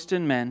one boast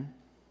in men,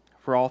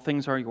 for all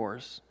things are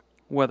yours,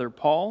 whether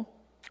Paul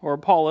or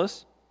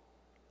Apollos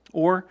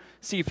or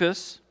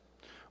Cephas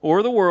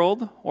or the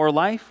world or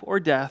life or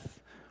death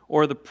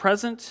or the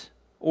present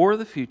or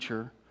the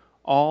future,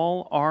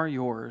 all are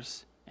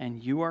yours,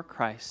 and you are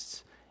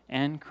Christ's,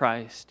 and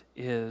Christ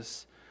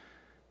is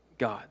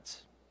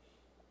God's.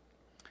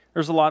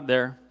 There's a lot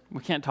there.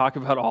 We can't talk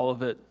about all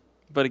of it,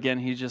 but again,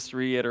 he just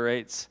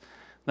reiterates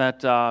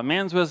that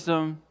man's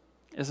wisdom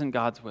isn't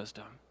God's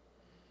wisdom.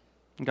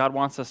 God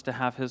wants us to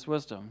have His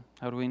wisdom.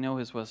 How do we know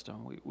His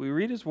wisdom? We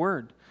read His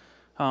Word.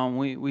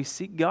 We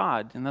seek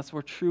God, and that's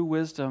where true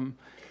wisdom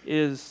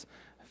is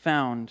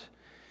found.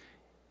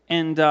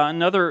 And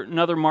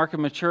another mark of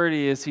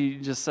maturity is he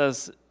just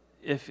says,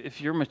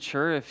 if you're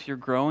mature, if you're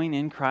growing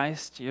in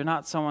Christ, you're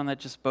not someone that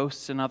just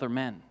boasts in other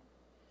men,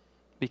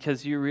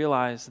 because you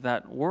realize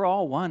that we're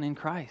all one in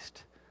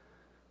Christ.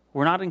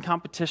 We're not in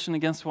competition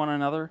against one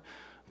another,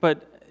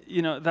 but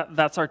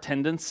that's our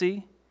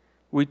tendency.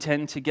 We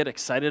tend to get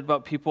excited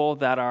about people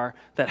that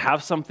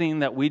have something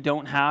that we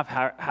don't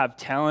have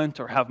talent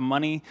or have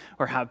money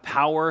or have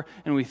power,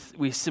 and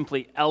we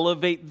simply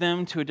elevate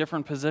them to a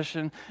different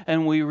position,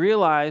 and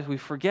we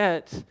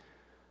forget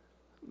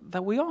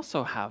that we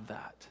also have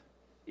that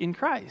in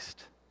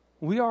Christ.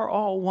 We are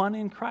all one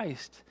in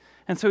Christ.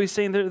 And so he's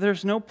saying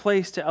there's no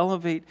place to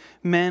elevate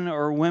men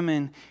or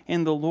women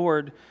in the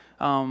Lord.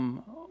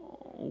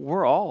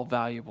 We're all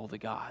valuable to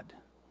God.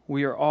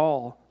 We are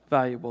all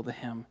valuable to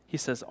Him. He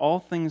says, all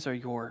things are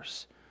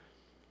yours.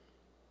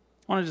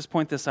 I want to just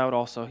point this out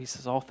also. He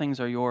says, all things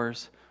are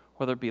yours,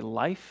 whether it be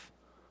life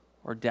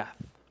or death.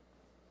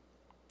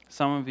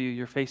 Some of you,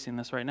 you're facing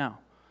this right now,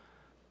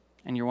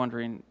 and you're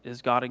wondering,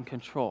 is God in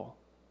control?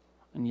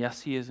 And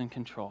yes, He is in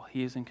control.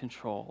 He is in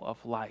control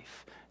of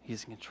life.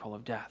 He's in control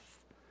of death.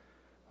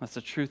 That's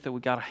the truth that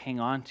we got to hang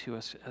on to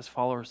as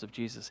followers of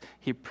Jesus.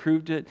 He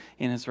proved it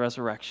in His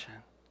resurrection.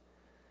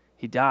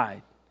 He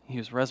died. He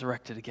was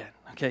resurrected again,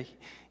 okay?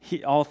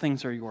 All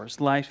things are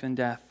yours, life and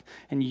death.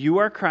 And you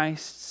are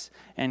Christ's,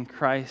 and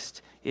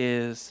Christ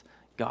is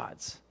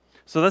God's.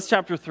 So that's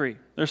chapter 3.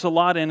 There's a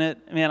lot in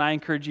it. Man, I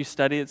encourage you to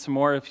study it some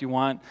more if you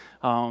want.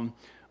 We're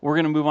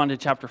going to move on to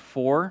chapter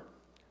 4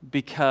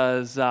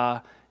 because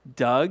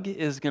Doug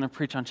is going to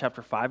preach on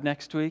chapter 5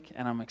 next week,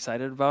 and I'm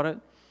excited about it.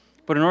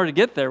 But in order to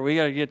get there, we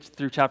got to get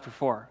through chapter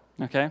 4,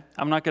 okay?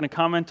 I'm not going to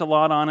comment a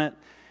lot on it,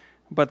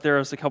 but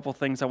there's a couple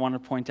things I want to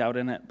point out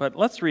in it. But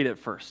let's read it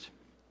first.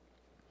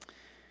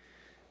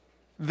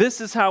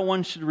 This is how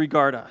one should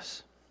regard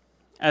us,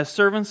 as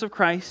servants of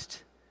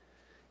Christ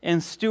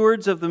and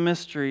stewards of the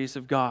mysteries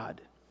of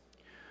God.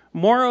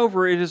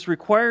 Moreover, it is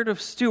required of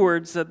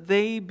stewards that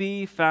they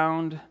be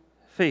found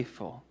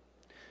faithful.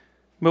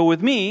 But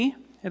with me,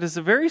 it is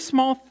a very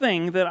small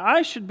thing that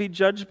I should be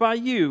judged by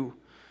you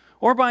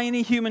or by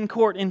any human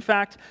court. In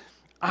fact,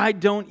 I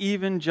don't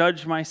even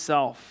judge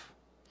myself.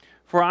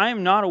 For I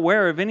am not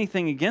aware of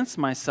anything against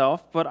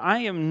myself, but I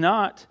am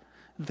not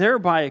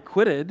thereby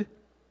acquitted.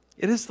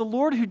 It is the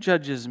Lord who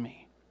judges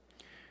me.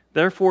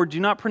 Therefore, do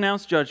not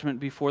pronounce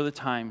judgment before the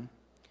time,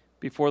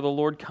 before the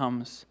Lord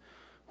comes,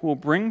 who will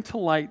bring to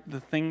light the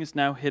things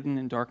now hidden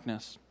in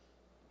darkness,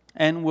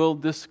 and will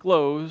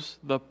disclose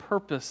the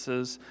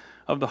purposes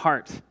of the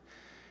heart.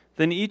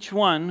 Then each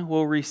one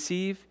will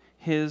receive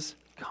his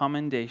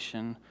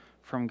commendation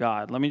from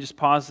God. Let me just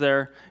pause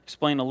there,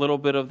 explain a little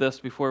bit of this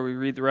before we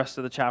read the rest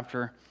of the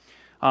chapter.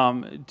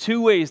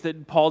 2 ways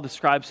that Paul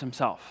describes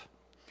himself.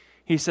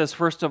 He says,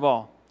 first of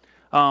all,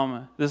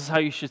 this is how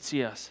you should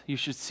see us. You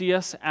should see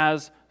us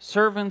as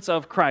servants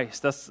of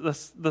Christ. That's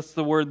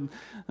the word,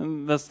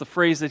 that's the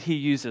phrase that he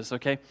uses,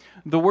 okay?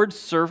 The word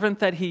servant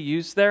that he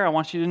used there, I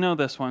want you to know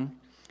this one.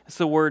 It's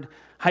the word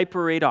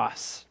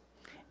hyperedos.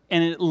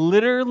 And it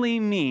literally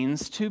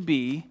means to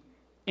be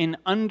an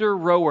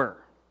under-rower,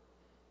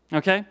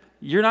 okay?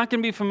 You're not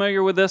going to be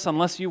familiar with this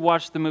unless you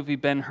watch the movie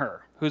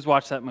Ben-Hur, Who's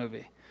watched that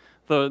movie?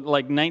 The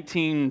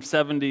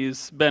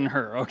 1970s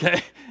Ben-Hur,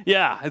 okay?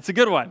 Yeah, it's a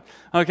good one,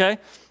 okay?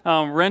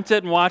 Rent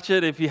it and watch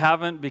it if you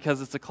haven't,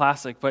 because it's a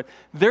classic. But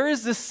there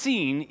is this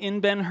scene in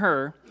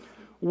Ben-Hur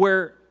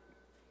where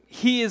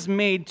he is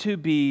made to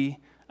be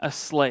a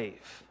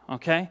slave,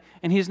 okay?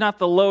 And he's not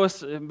the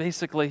lowest.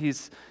 Basically,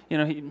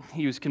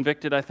 he was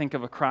convicted, I think,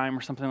 of a crime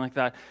or something like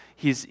that.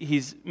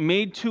 He's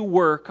made to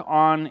work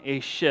on a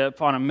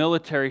ship, on a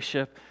military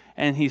ship,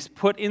 and he's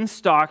put in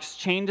stocks,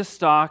 chained to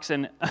stocks,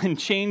 and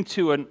chained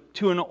to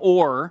an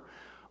oar,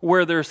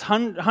 where there's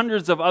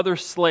hundreds of other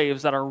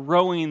slaves that are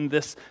rowing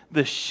this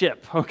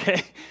ship,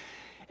 okay?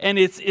 And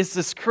it's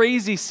this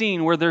crazy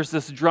scene where there's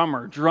this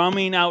drummer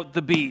drumming out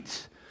the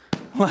beat,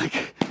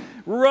 like,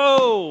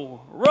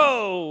 row,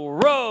 row,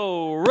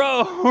 row,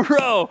 row,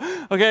 row.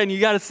 Okay, and you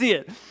got to see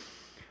it.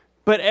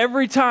 But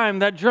every time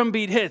that drum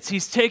beat hits,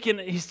 he's taking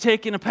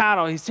a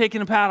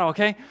paddle,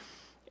 okay?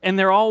 And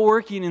they're all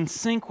working in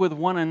sync with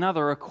one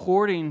another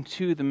according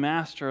to the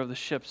master of the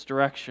ship's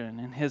direction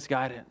and his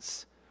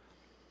guidance.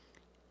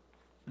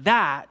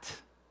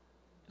 That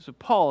is what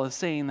Paul is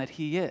saying that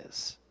he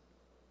is.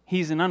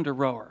 He's an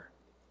under-rower.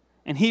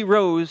 And he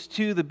rows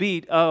to the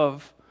beat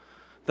of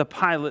the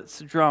pilot's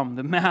drum,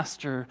 the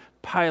master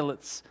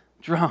pilot's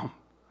drum,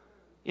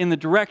 in the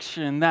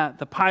direction that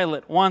the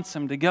pilot wants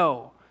him to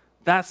go.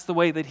 That's the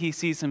way that he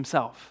sees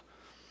himself.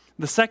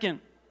 The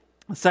second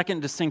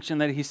distinction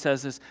that he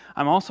says is,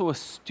 I'm also a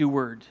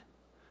steward.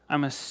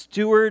 I'm a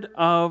steward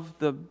of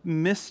the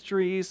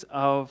mysteries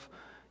of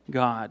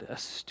God. A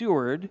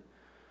steward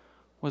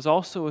was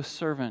also a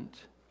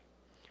servant,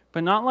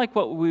 but not like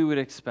what we would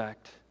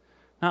expect.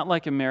 Not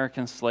like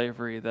American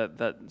slavery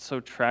that so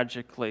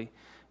tragically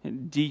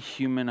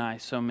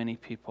dehumanized so many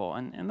people.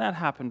 And that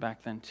happened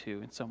back then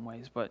too in some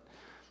ways, but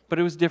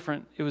it was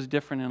different. It was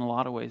different in a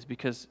lot of ways,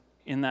 because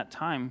in that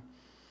time,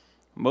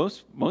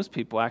 most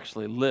people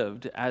actually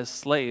lived as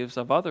slaves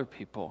of other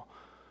people,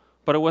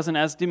 but it wasn't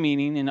as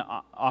demeaning, and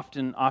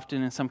often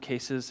in some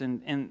cases.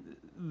 And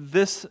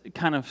this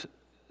kind of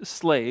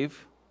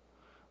slave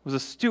was a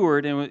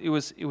steward, and it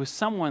was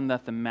someone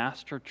that the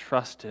master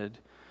trusted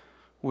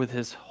with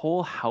his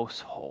whole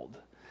household.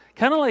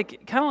 Kind of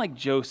like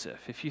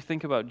Joseph. If you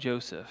think about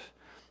Joseph,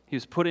 he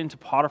was put into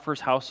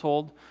Potiphar's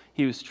household.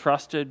 He was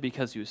trusted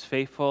because he was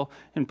faithful,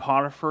 and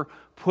Potiphar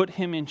put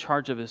him in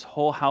charge of his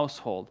whole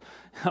household.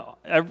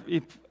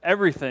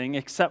 Everything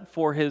except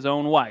for his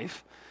own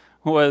wife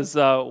was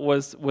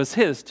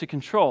his to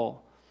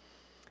control.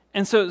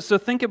 And so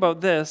think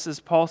about this as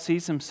Paul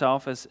sees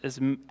himself as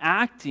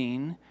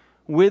acting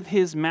with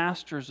his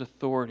master's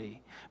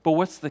authority. But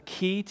what's the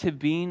key to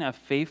being a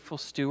faithful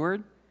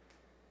steward?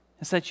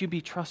 Is that you be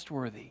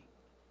trustworthy.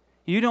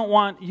 You don't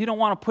want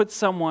to put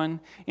someone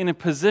in a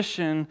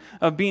position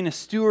of being a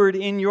steward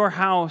in your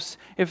house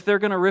if they're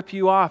going to rip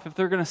you off, if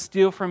they're going to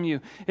steal from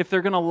you, if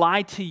they're going to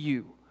lie to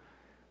you.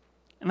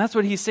 And that's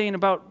what he's saying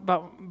about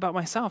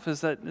myself,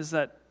 is that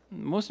the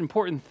most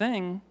important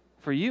thing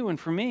for you and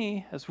for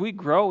me as we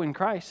grow in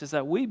Christ is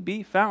that we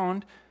be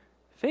found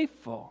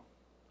faithful,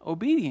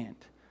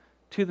 obedient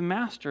to the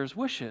master's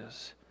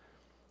wishes,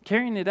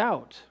 carrying it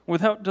out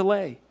without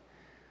delay.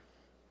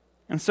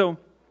 And so,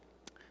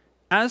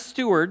 as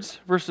stewards,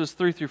 verses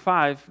 3 through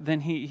 5,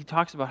 then he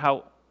talks about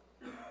how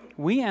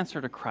we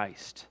answer to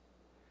Christ.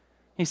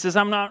 He says,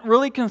 I'm not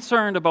really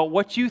concerned about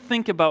what you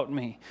think about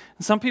me.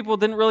 And some people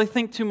didn't really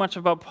think too much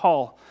about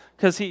Paul,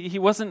 because he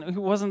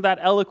wasn't that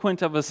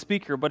eloquent of a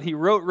speaker, but he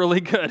wrote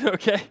really good,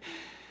 okay?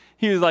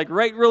 He was like,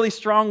 write really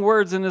strong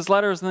words in his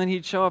letters, and then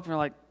he'd show up, and you're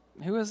like,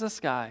 who is this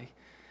guy?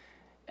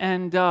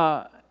 And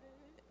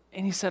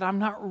he said, I'm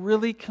not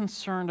really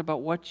concerned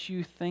about what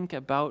you think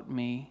about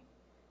me,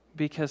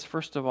 because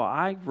first of all,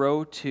 I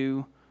row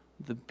to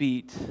the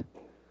beat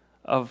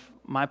of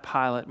my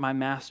pilot, my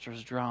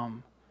master's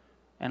drum,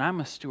 and I'm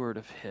a steward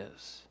of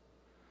his.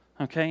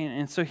 Okay,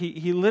 and so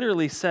he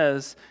literally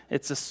says,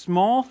 it's a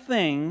small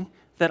thing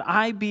that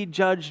I be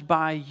judged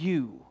by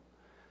you.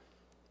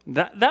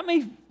 That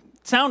may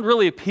sound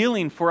really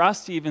appealing for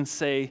us to even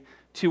say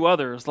to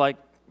others, like,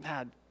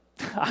 I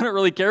don't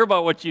really care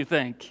about what you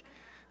think.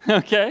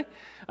 Okay?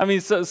 I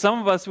mean, so some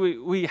of us,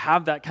 we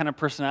have that kind of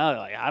personality,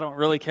 like, I don't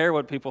really care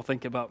what people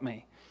think about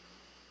me.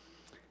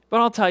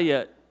 But I'll tell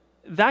you,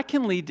 that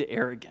can lead to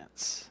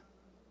arrogance.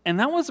 And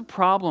that was a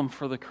problem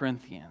for the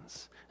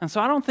Corinthians. And so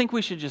I don't think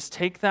we should just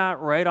take that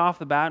right off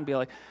the bat and be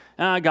like,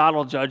 God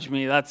will judge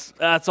me.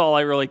 That's all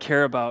I really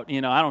care about.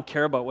 I don't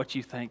care about what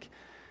you think.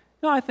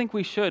 No, I think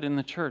we should in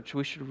the church.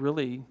 We should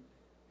really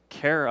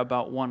care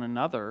about one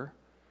another.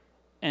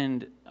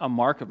 And a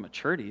mark of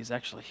maturity is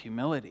actually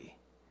humility,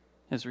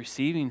 is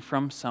receiving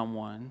from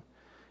someone,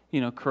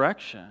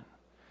 correction,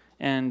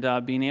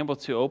 and being able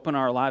to open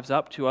our lives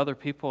up to other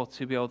people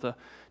to be able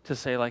to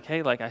say, like,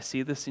 hey, like, I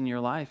see this in your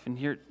life, and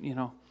here,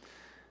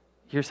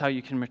 here's how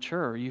you can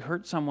mature. You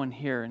hurt someone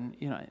here,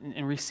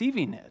 and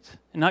receiving it,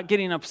 and not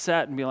getting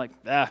upset and be like,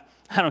 I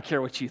don't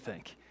care what you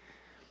think.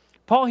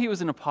 Paul, he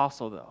was an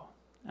apostle, though.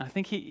 And I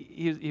think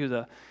he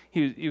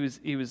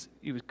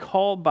was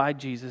called by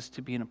Jesus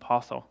to be an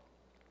apostle.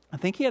 I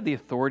think he had the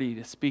authority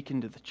to speak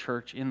into the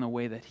church in the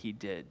way that he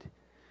did.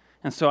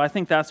 And so I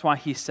think that's why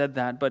he said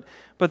that.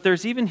 But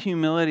there's even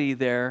humility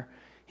there.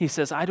 He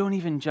says, I don't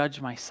even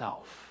judge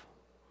myself.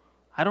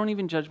 I don't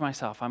even judge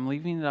myself. I'm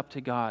leaving it up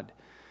to God.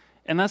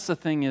 And that's the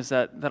thing, is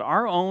that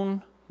our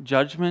own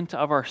judgment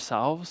of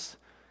ourselves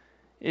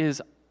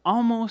is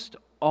almost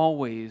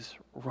always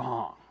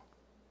wrong.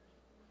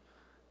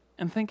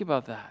 And think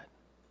about that.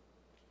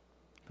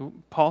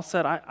 Paul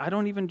said, I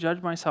don't even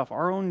judge myself.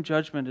 Our own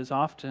judgment is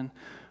often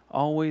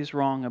always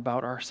wrong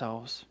about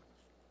ourselves.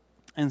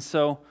 And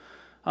so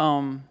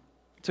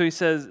he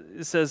says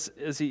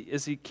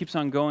as he keeps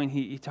on going,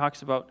 he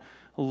talks about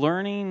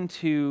learning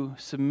to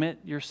submit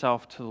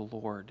yourself to the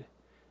Lord,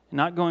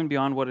 not going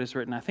beyond what is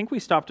written. I think we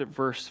stopped at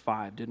verse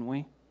 5, didn't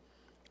we?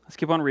 Let's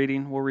keep on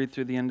reading. We'll read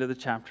through the end of the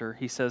chapter.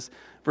 He says,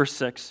 verse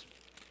 6,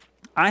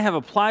 I have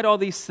applied all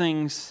these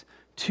things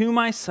to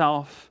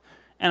myself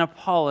and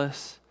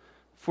Apollos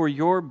for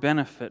your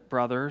benefit,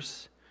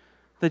 brothers,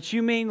 that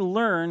you may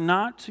learn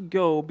not to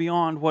go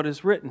beyond what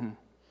is written,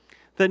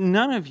 that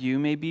none of you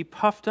may be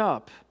puffed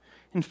up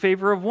in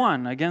favor of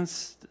one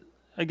against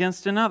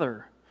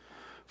another.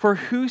 For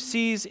who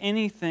sees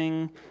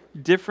anything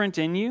different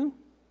in you?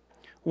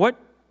 What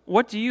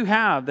do you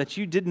have that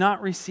you did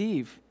not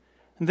receive?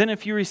 And then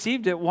if you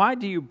received it, why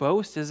do you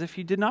boast as if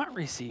you did not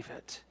receive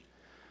it?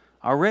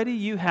 Already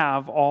you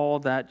have all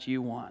that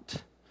you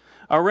want.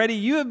 Already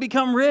you have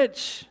become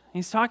rich.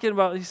 He's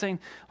saying,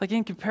 like,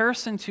 in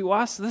comparison to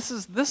us, this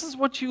is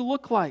what you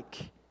look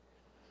like.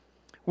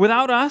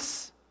 Without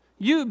us,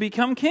 you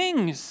become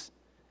kings.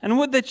 And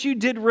would that you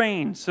did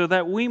reign, so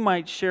that we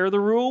might share the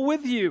rule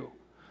with you.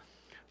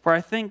 For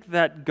I think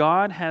that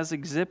God has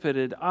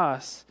exhibited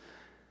us,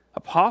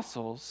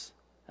 apostles,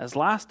 as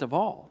last of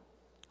all,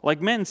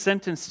 like men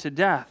sentenced to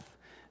death,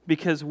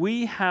 because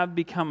we have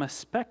become a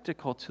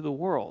spectacle to the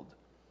world,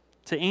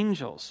 to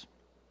angels,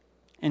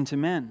 and to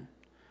men.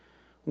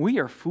 We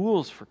are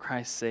fools for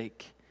Christ's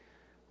sake,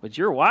 but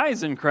you're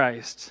wise in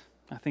Christ.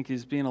 I think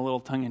he's being a little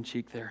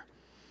tongue-in-cheek there.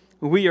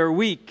 We are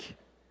weak,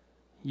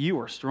 you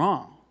are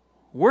strong.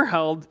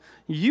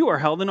 You are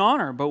held in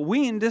honor, but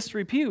we in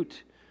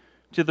disrepute.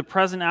 To the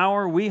present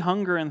hour we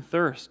hunger and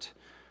thirst.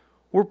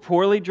 We're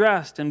poorly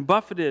dressed and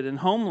buffeted and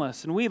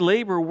homeless, and we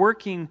labor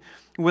working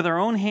with our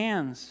own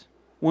hands.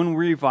 When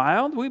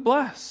reviled, we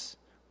bless.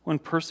 When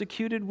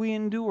persecuted, we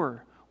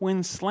endure.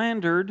 When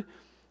slandered,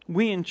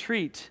 we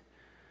entreat.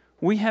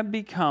 We have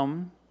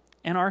become,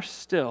 and are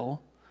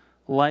still,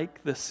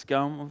 like the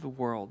scum of the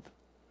world,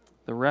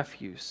 the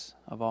refuse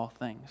of all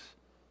things.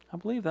 I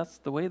believe that's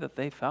the way that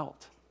they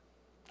felt,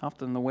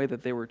 often the way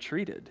that they were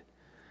treated.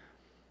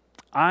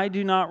 I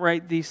do not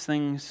write these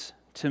things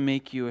to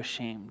make you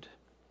ashamed,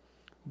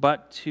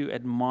 but to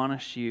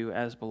admonish you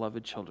as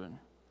beloved children.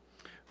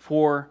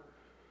 For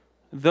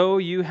though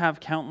you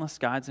have countless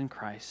guides in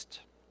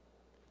Christ,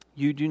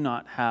 you do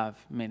not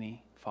have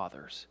many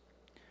fathers.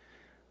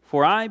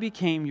 For I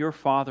became your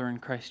father in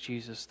Christ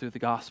Jesus through the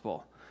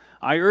gospel.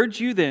 I urge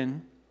you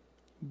then,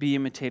 be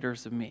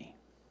imitators of me.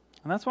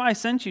 And that's why I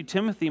sent you,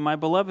 Timothy, my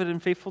beloved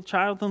and faithful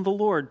child in the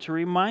Lord, to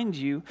remind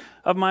you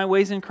of my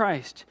ways in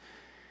Christ,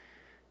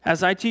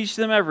 as I teach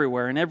them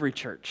everywhere in every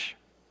church.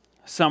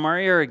 Some are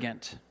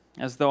arrogant,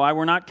 as though I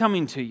were not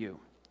coming to you.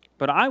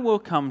 But I will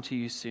come to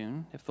you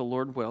soon, if the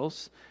Lord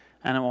wills,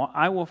 and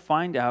I will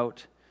find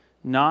out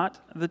not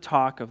the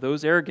talk of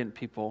those arrogant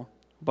people,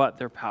 but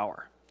their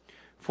power.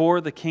 For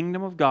the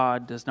kingdom of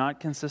God does not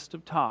consist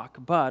of talk,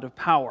 but of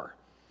power.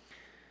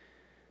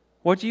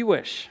 What do you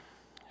wish?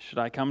 Should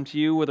I come to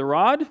you with a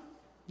rod,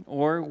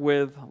 or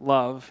with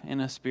love in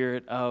a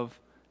spirit of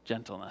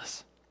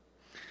gentleness?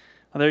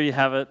 Well, there you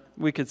have it.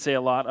 We could say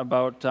a lot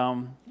about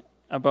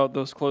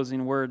those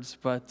closing words,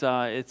 but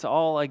it's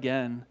all,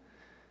 again,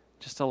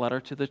 just a letter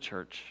to the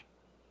church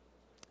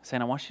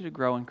saying, I want you to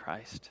grow in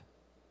Christ.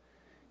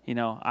 You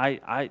know,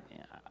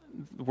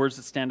 the words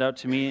that stand out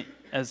to me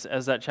as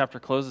that chapter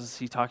closes,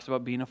 he talks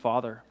about being a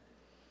father.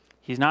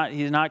 He's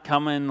not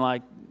coming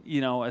like,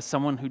 as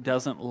someone who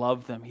doesn't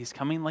love them. He's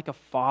coming like a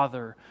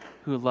father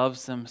who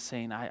loves them,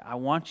 saying, I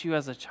want you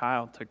as a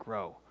child to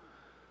grow.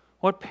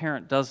 What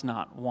parent does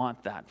not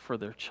want that for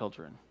their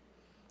children?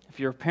 If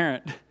you're a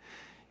parent,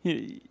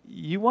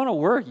 you want to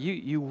work.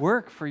 You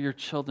work for your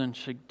children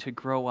to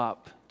grow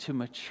up, to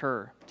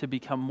mature, to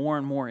become more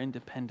and more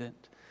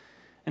independent,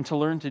 and to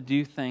learn to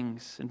do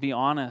things and be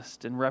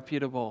honest and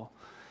reputable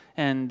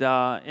and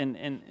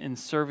in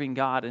serving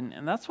God.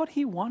 And that's what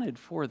he wanted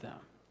for them,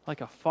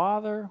 like a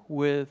father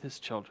with his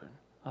children.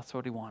 That's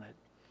what he wanted.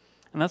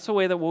 And that's the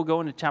way that we'll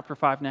go into chapter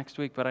 5 next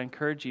week, but I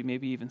encourage you,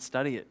 maybe even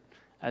study it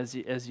as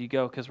you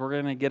go, because we're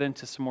going to get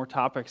into some more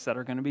topics that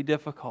are going to be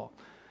difficult.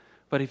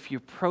 But if you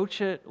approach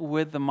it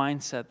with the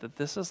mindset that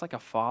this is like a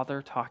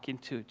father talking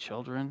to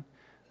children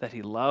that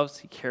he loves,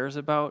 he cares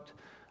about,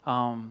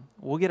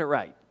 we'll get it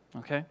right,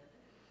 okay?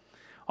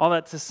 All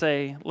that to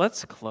say,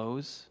 let's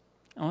close,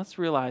 and let's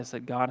realize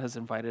that God has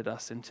invited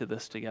us into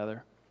this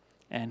together.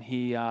 And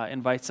he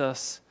invites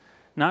us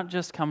not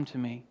just come to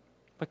me,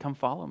 but come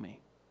follow me.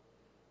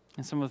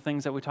 And some of the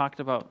things that we talked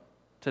about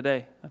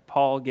today that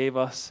Paul gave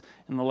us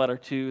in the letter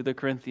to the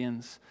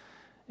Corinthians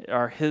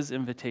are his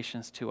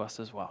invitations to us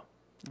as well.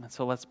 And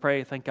so let's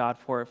pray. Thank God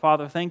for it.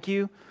 Father, thank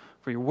you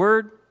for your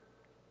word.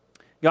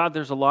 God,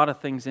 there's a lot of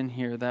things in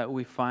here that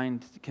we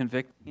find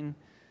convicting.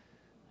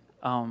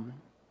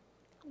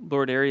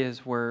 Lord,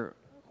 areas where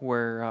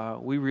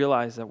we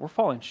realize that we're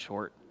falling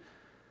short.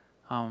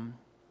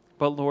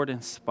 But Lord,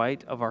 in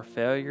spite of our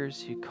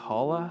failures, you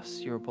call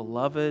us your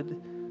beloved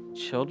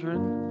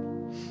children.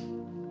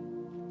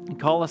 You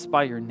call us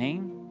by your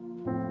name.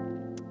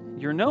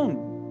 You're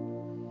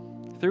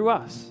known through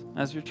us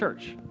as your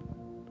church,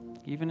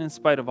 even in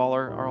spite of all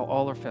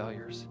our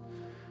failures.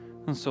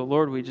 And so,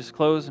 Lord, we just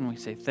close and we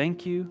say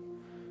thank you.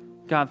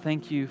 God,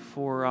 thank you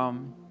for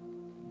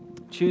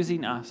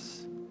choosing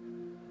us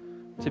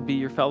to be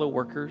your fellow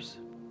workers,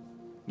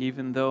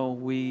 even though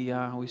we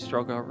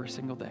struggle every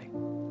single day.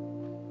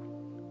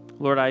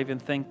 Lord, I even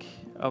think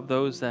of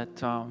those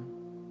that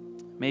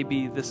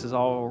maybe this is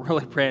all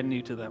really brand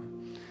new to them.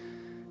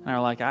 And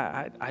are like,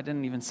 I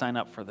didn't even sign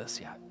up for this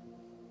yet.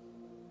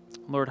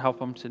 Lord, help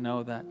them to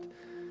know that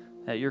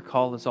your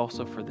call is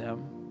also for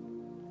them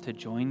to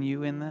join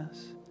you in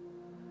this,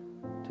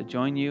 to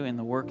join you in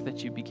the work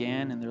that you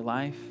began in their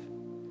life,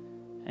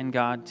 and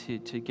God, to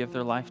give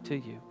their life to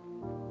you.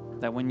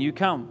 That when you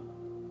come,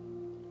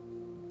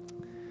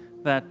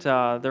 that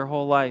their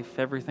whole life,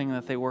 everything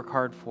that they work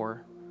hard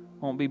for,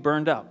 won't be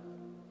burned up,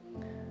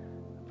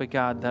 but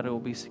God, that it will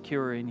be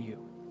secure in you.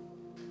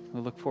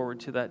 We look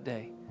forward to that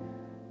day.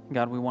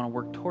 God, we want to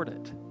work toward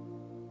it.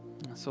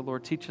 So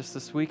Lord, teach us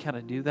this week how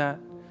to do that.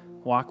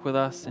 Walk with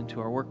us into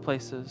our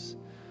workplaces.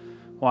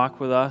 Walk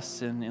with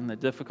us in the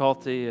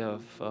difficulty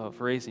of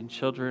raising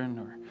children,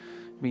 or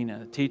being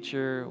a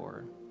teacher,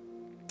 or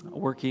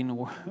working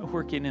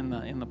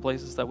in the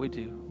places that we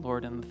do,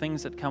 Lord, and the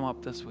things that come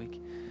up this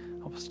week.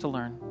 Help us to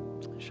learn,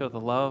 show the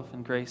love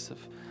and grace of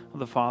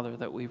the Father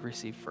that we've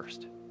received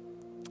first.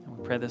 And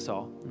we pray this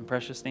all in the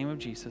precious name of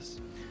Jesus.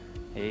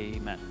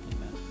 Amen. Amen.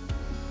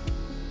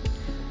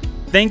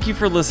 Thank you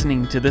for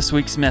listening to this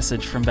week's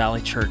message from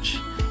Valley Church.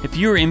 If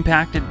you were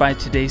impacted by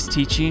today's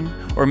teaching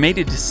or made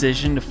a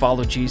decision to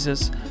follow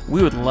Jesus,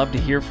 we would love to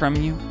hear from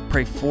you,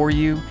 pray for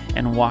you,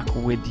 and walk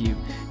with you.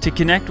 To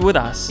connect with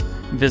us,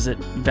 visit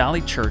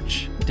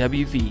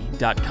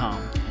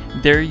valleychurchwv.com.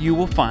 There you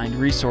will find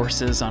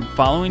resources on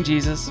following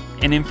Jesus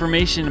and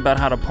information about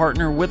how to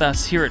partner with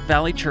us here at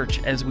Valley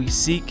Church as we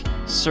seek,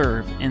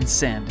 serve, and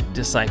send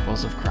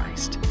disciples of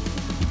Christ.